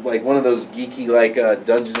ever, like one of those geeky like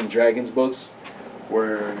Dungeons and Dragons books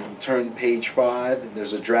where you turn page 5 and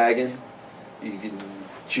there's a dragon. You can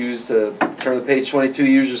choose to turn to page 22,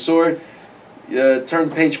 use your sword. Turn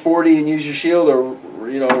to page 40 and use your shield, or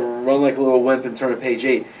run like a little wimp and turn to page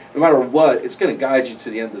 8. No matter what, it's going to guide you to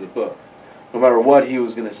the end of the book. No matter what he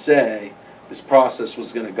was going to say, this process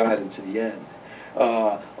was going to guide him to the end.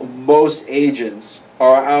 Most agents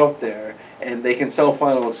are out there and they can sell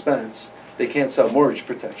final expense. They can't sell mortgage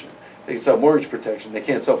protection. They can sell mortgage protection. They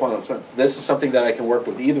can't sell final expense. This is something that I can work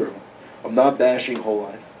with either of them. I'm not bashing whole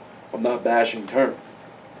life. I'm not bashing term.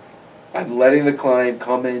 I'm letting the client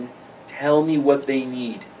come in, tell me what they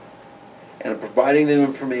need, and I'm providing them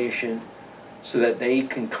information so that they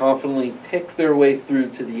can confidently pick their way through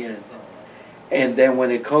to the end. And then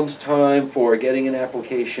when it comes time for getting an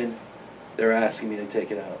application, they're asking me to take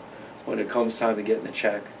it out. When it comes time to getting the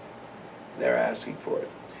check, they're asking for it.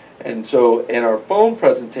 And so in our phone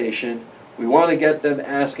presentation, we want to get them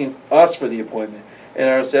asking us for the appointment. In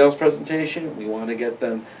our sales presentation, we want to get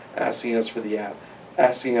them asking us for the app,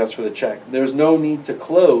 asking us for the check. There's no need to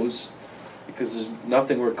close because there's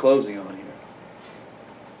nothing we're closing on here.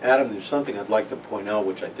 Adam, there's something I'd like to point out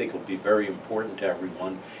which I think will be very important to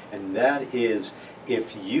everyone, and that is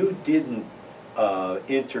if you didn't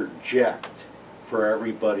interject for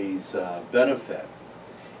everybody's benefit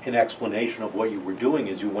an explanation of what you were doing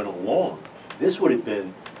as you went along, this would have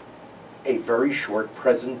been a very short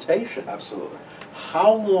presentation. Absolutely.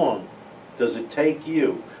 How long does it take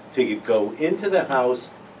you to go into the house,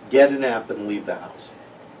 get an app, and leave the house?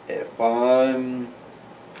 If I'm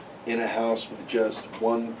in a house with just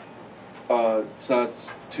one, it's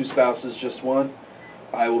not two spouses, just one,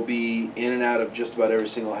 I will be in and out of just about every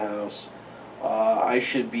single house. I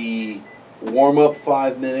should be warm up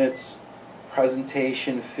 5 minutes,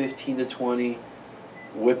 presentation 15 to 20.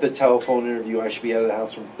 With the telephone interview, I should be out of the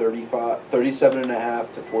house from 37 and a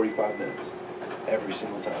half to 45 minutes every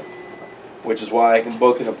single time. Which is why I can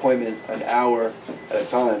book an appointment an hour at a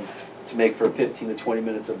time to make for 15 to 20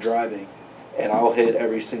 minutes of driving. And I'll hit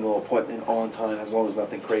every single appointment on time as long as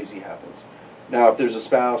nothing crazy happens. Now, if there's a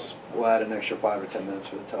spouse, we'll add an extra 5 or 10 minutes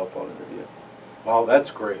for the telephone interview. Well,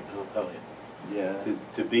 that's great, I'll tell you. Yeah.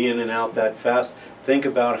 To be in and out that fast, think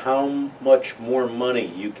about how much more money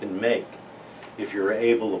you can make if you're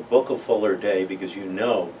able to book a fuller day because you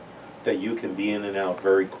know that you can be in and out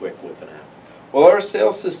very quick with an app. Well, our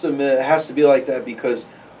sales system has to be like that because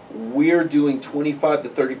we're doing 25 to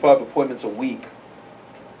 35 appointments a week.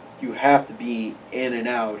 You have to be in and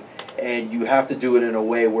out. and you have to do it in a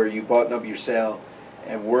way where you button up your sale,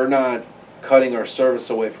 and we're not cutting our service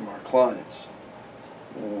away from our clients.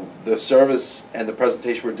 The service and the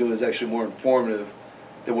presentation we're doing is actually more informative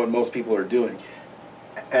than what most people are doing.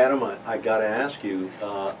 Adam, I gotta ask you,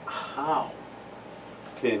 how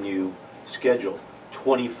can you schedule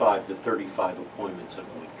 25 to 35 appointments in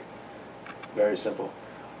a week? Very simple.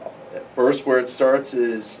 First, where it starts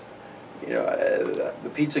is,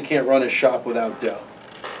 the pizza can't run a shop without dough,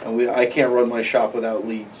 and I can't run my shop without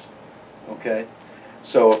leads. Okay,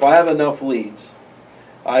 so if I have enough leads,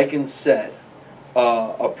 I can set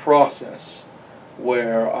a process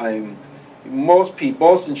where most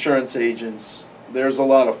insurance agents, there's a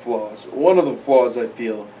lot of flaws. One of the flaws I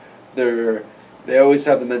feel, they always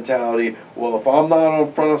have the mentality, well, if I'm not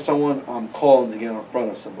in front of someone, I'm calling to get in front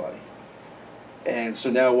of somebody. And so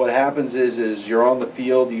now what happens is you're on the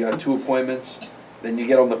field, you got 2 appointments, then you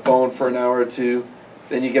get on the phone for an hour or 2,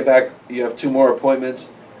 then you get back, you have 2 more appointments.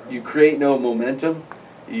 You create no momentum,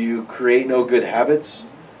 you create no good habits,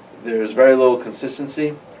 there's very little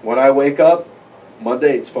consistency. When I wake up,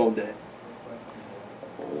 Monday, it's phone day.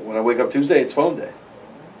 When I wake up Tuesday, it's phone day.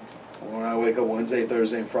 When I wake up Wednesday,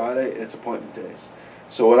 Thursday, and Friday, it's appointment days.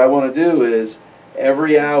 So what I want to do is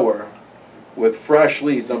every hour, with fresh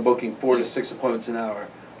leads, I'm booking 4 to 6 appointments an hour.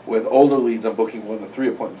 With older leads, I'm booking 1 to 3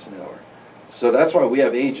 appointments an hour. So that's why we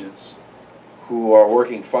have agents who are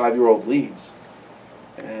working 5-year-old leads.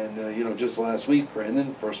 And just last week,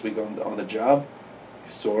 Brandon, first week on the job,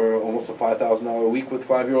 saw almost a $5,000 a week with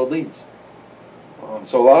 5-year-old leads.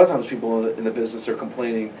 So a lot of times people in the business are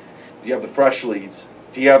complaining, do you have the fresh leads?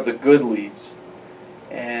 Do you have the good leads?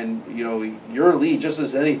 And your lead, just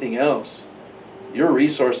as anything else, your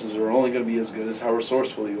resources are only going to be as good as how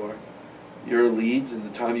resourceful you are. Your leads and the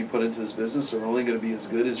time you put into this business are only going to be as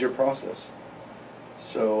good as your process.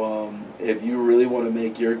 So if you really want to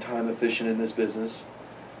make your time efficient in this business,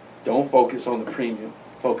 don't focus on the premium,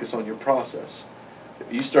 focus on your process.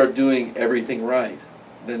 If you start doing everything right,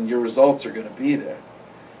 then your results are going to be there.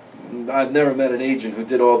 I've never met an agent who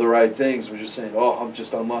did all the right things, was just saying, oh, I'm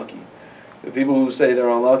just unlucky. The people who say they're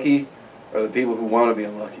unlucky are the people who want to be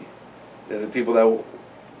unlucky. They're the people that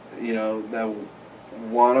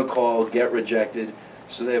want to call, get rejected,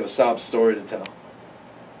 so they have a sob story to tell.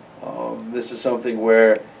 This is something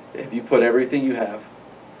where if you put everything you have,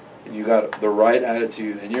 and you got the right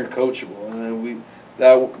attitude, and you're coachable, and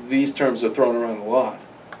these terms are thrown around a lot,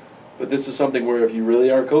 but this is something where if you really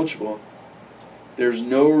are coachable, there's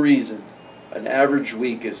no reason. An average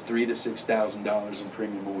week is $3,000 to $6,000 in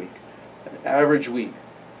premium a week. An average week.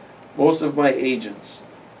 Most of my agents,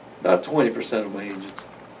 not 20% of my agents,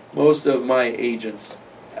 most of my agents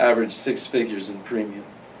average 6 figures in premium.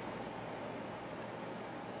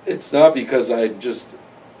 It's not because I just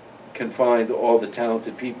can find all the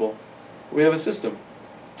talented people. We have a system.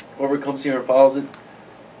 Whoever comes here and follows it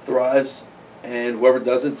thrives, and whoever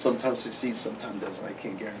does it sometimes succeeds, sometimes doesn't. I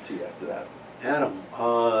can't guarantee after that. Adam,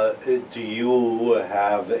 do you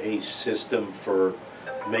have a system for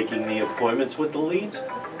making the appointments with the leads?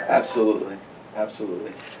 Absolutely,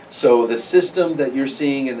 absolutely. So the system that you're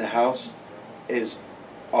seeing in the house is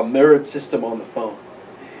a mirrored system on the phone.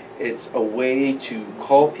 It's a way to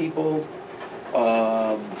call people.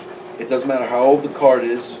 It doesn't matter how old the card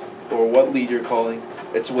is or what lead you're calling.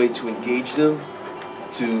 It's a way to engage them,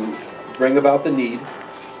 to bring about the need.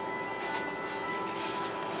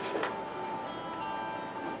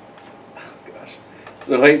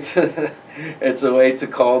 It's a way to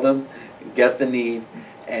call them, get the need,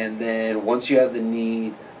 and then once you have the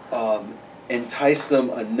need, entice them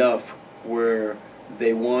enough where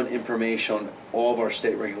they want information on all of our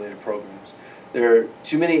state regulated programs. There are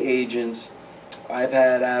too many agents. I've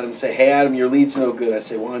had Adam say, hey Adam, your lead's no good. I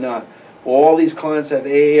say, why not? Well, all these clients have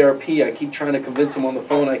AARP. I keep trying to convince them on the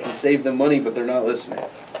phone I can save them money, but they're not listening.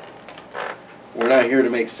 We're not here to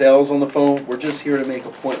make sales on the phone. We're just here to make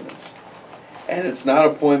appointments. And it's not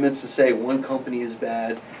appointments to say one company is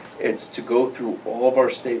bad. It's to go through all of our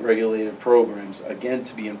state-regulated programs, again,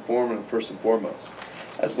 to be informative first and foremost.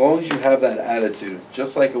 As long as you have that attitude,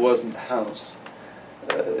 just like it was in the house,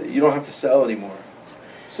 you don't have to sell anymore.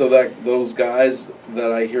 So that those guys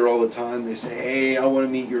that I hear all the time, they say, hey, I want to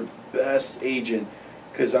meet your best agent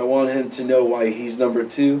because I want him to know why he's number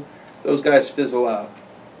 2. Those guys fizzle out,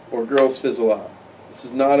 or girls fizzle out. This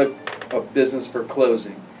is not a business for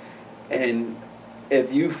closing. And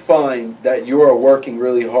if you find that you are working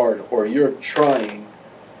really hard, or you're trying,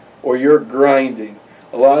 or you're grinding,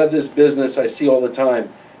 a lot of this business I see all the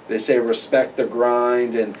time, they say respect the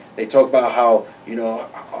grind, and they talk about how,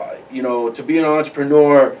 to be an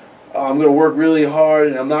entrepreneur, oh, I'm going to work really hard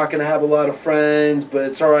and I'm not going to have a lot of friends, but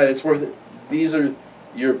it's all right, it's worth it.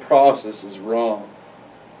 Your process is wrong.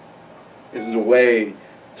 This is a way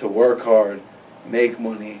to work hard, make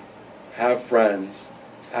money, have friends,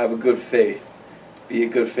 have a good faith, be a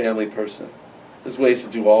good family person. There's ways to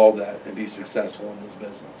do all that and be successful in this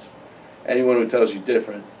business. Anyone who tells you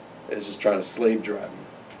different is just trying to slave drive you.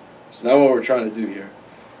 It's not what we're trying to do here.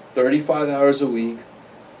 35 hours a week,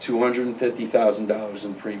 $250,000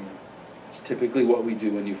 in premium. It's typically what we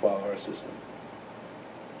do when you follow our system.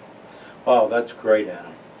 Oh, that's great,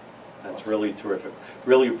 Adam. That's Awesome. really terrific.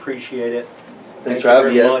 Really appreciate it. Thanks Thank for you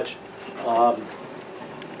having me, very Ed. much.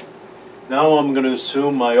 Now I'm going to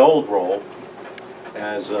assume my old role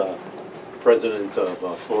as president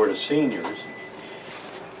of Florida Seniors.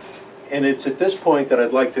 And it's at this point that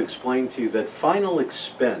I'd like to explain to you that final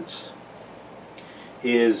expense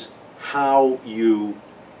is how you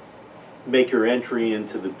make your entry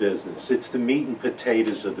into the business. It's the meat and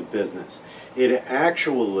potatoes of the business. It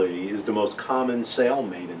actually is the most common sale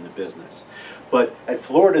made in the business. But at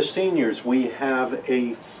Florida Seniors, we have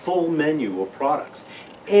a full menu of products.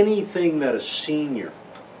 Anything that a senior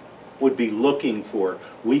would be looking for,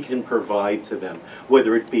 we can provide to them,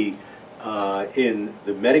 whether it be in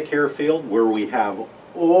the Medicare field, where we have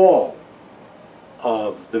all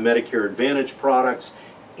of the Medicare Advantage products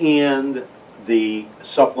and the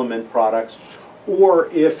supplement products, or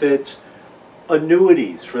if it's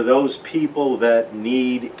annuities for those people that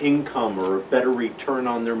need income or a better return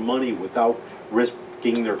on their money without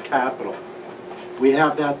risking their capital. We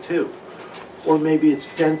have that too. Or maybe it's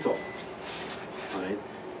dental, right?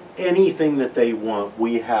 Anything that they want,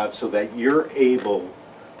 we have, so that you're able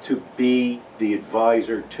to be the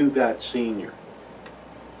advisor to that senior.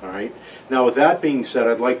 All right. Now, with that being said,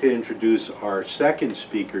 I'd like to introduce our second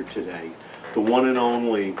speaker today, the one and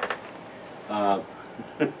only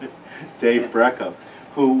Dave Brecka,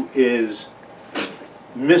 who is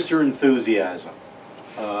Mr. Enthusiasm.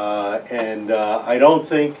 I don't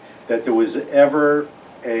think that there was ever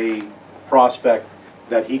a prospect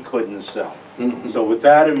that he couldn't sell. So with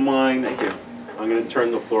that in mind, I'm going to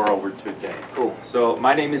turn the floor over to Dave. Cool. So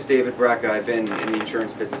my name is David Brecka. I've been in the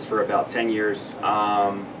insurance business for about 10 years.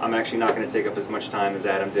 I'm actually not going to take up as much time as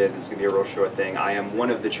Adam did. This is going to be a real short thing. I am one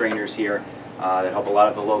of the trainers here that help a lot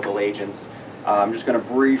of the local agents. I'm just going to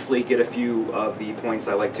briefly get a few of the points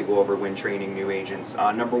I like to go over when training new agents.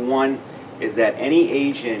 Number one is that any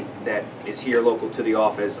agent that is here local to the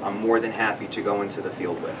office, I'm more than happy to go into the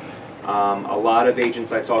field with. A lot of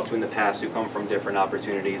agents I talked to in the past who come from different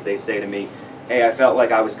opportunities, they say to me, hey, I felt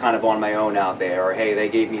like I was kind of on my own out there, or hey, they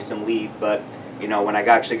gave me some leads, but you know, when I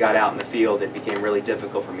actually got out in the field, it became really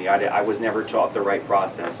difficult for me. I was never taught the right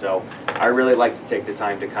process, so I really like to take the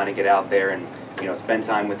time to kind of get out there and spend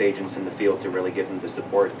time with agents in the field to really give them the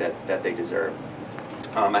support that they deserve.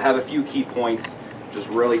 I have a few key points, just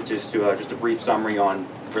a brief summary on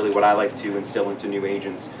really what I like to instill into new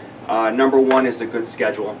agents. Number one is a good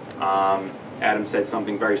schedule. Adam said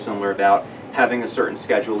something very similar about having a certain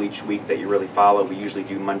schedule each week that you really follow. We usually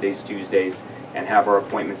do Mondays, Tuesdays, and have our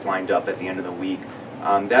appointments lined up at the end of the week.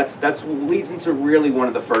 That's leads into really one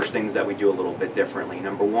of the first things that we do a little bit differently.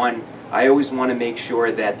 Number one, I always want to make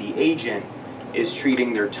sure that the agent is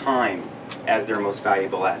treating their time as their most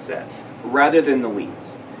valuable asset, rather than the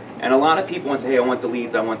leads. And a lot of people want to say, hey, I want the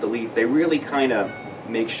leads, I want the leads. They really kind of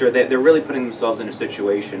make sure that they're really putting themselves in a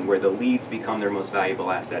situation where the leads become their most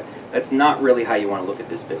valuable asset. That's not really how you want to look at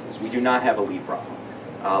this business. We do not have a lead problem.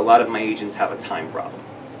 A lot of my agents have a time problem,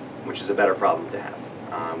 which is a better problem to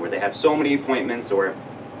have, where they have so many appointments, or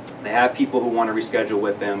they have people who want to reschedule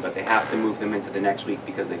with them, but they have to move them into the next week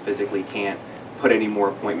because they physically can't put any more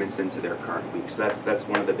appointments into their current week. So that's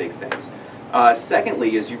one of the big things.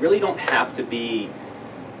 Secondly is you really don't have to be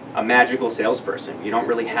a magical salesperson. You don't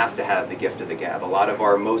really have to have the gift of the gab. A lot of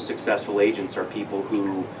our most successful agents are people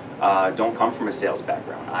who don't come from a sales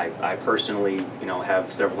background. I personally,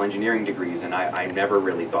 have several engineering degrees, and I never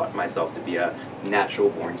really thought myself to be a natural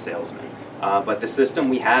born salesman. But the system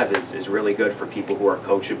we have is really good for people who are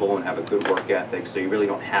coachable and have a good work ethic, so you really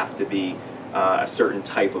don't have to be a certain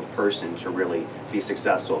type of person to really be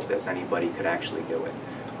successful at this. Anybody could actually do it.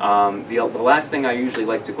 The last thing I usually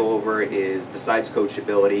like to go over is, besides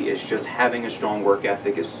coachability, is just having a strong work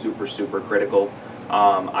ethic is super, super critical.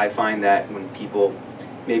 I find that when people,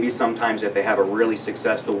 maybe sometimes if they have a really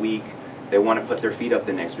successful week, they want to put their feet up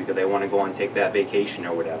the next week, or they want to go and take that vacation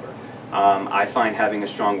or whatever. I find having a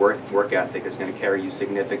strong work ethic is going to carry you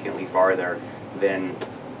significantly farther than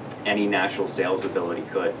any natural sales ability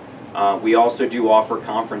could. We also do offer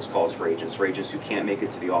conference calls for agents who can't make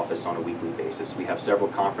it to the office on a weekly basis. We have several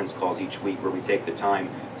conference calls each week where we take the time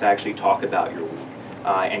to actually talk about your week.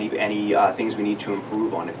 Any things we need to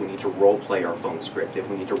improve on, if we need to role play our phone script, if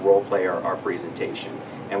we need to role play our presentation.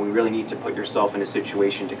 And we really need to put yourself in a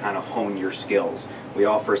situation to kind of hone your skills. We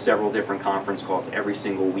offer several different conference calls every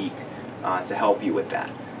single week to help you with that.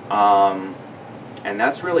 And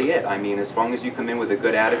that's really it. I mean, as long as you come in with a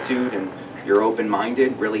good attitude and you're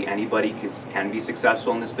open-minded, really anybody can be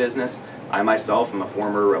successful in this business. I myself am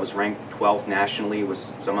I was ranked 12th nationally with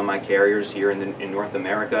some of my carriers here in North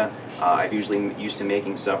America. I've usually used to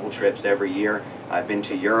making several trips every year. I've been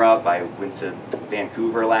to Europe, I went to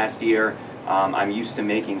Vancouver last year. I'm used to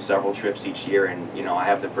making several trips each year, and you know, I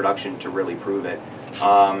have the production to really prove it.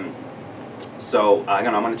 So I'm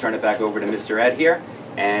going to turn it back over to Mr. Ed here.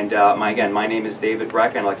 And again, my name is David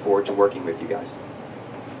Breck, and I look forward to working with you guys.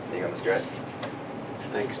 There you go, Mr. Ed.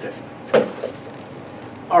 Thanks, Dave.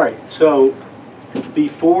 All right, so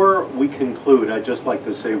before we conclude, I'd just like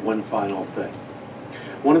to say one final thing.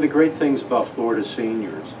 One of the great things about Florida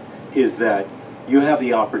Seniors is that you have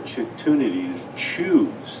the opportunity to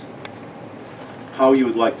choose how you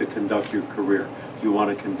would like to conduct your career. Do you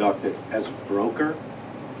want to conduct it as a broker,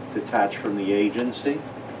 detached from the agency?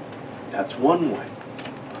 That's one way,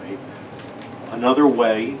 right? Another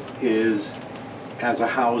way is as a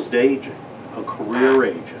housed agent, a career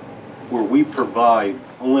agent, where we provide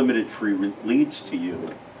unlimited free leads to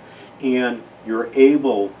you, and you're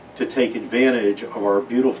able to take advantage of our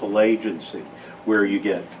beautiful agency, where you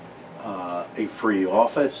get a free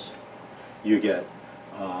office, you get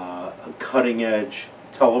a cutting-edge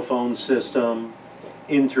telephone system,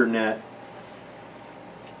 internet,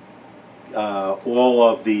 all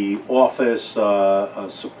of the office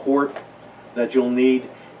support that you'll need,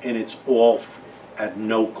 and it's all at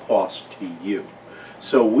no cost to you.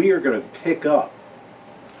 So we are going to pick up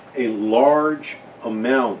a large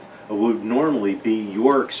amount of what would normally be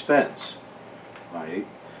your expense, right?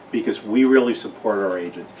 Because we really support our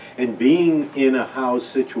agents. And being in a house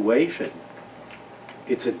situation,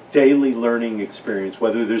 it's a daily learning experience.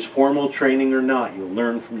 Whether there's formal training or not, you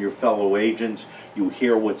learn from your fellow agents, you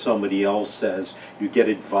hear what somebody else says, you get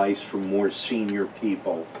advice from more senior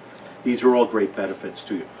people. These are all great benefits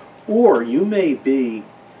to you. Or you may be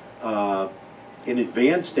an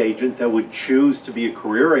advanced agent that would choose to be a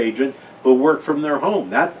career agent but work from their home.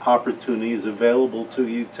 That opportunity is available to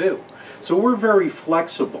you too. So we're very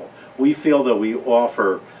flexible. We feel that we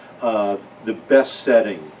offer the best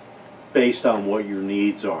setting based on what your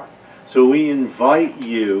needs are. So we invite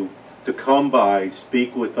you to come by,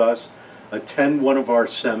 speak with us, attend one of our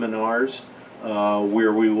seminars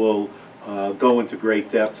where we will go into great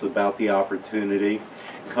depth about the opportunity,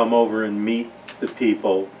 come over and meet the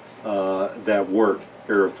people that work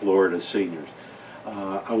here at Florida Seniors.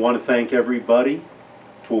 I want to thank everybody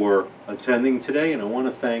for attending today, and I want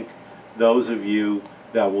to thank those of you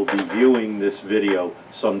that will be viewing this video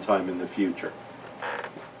sometime in the future.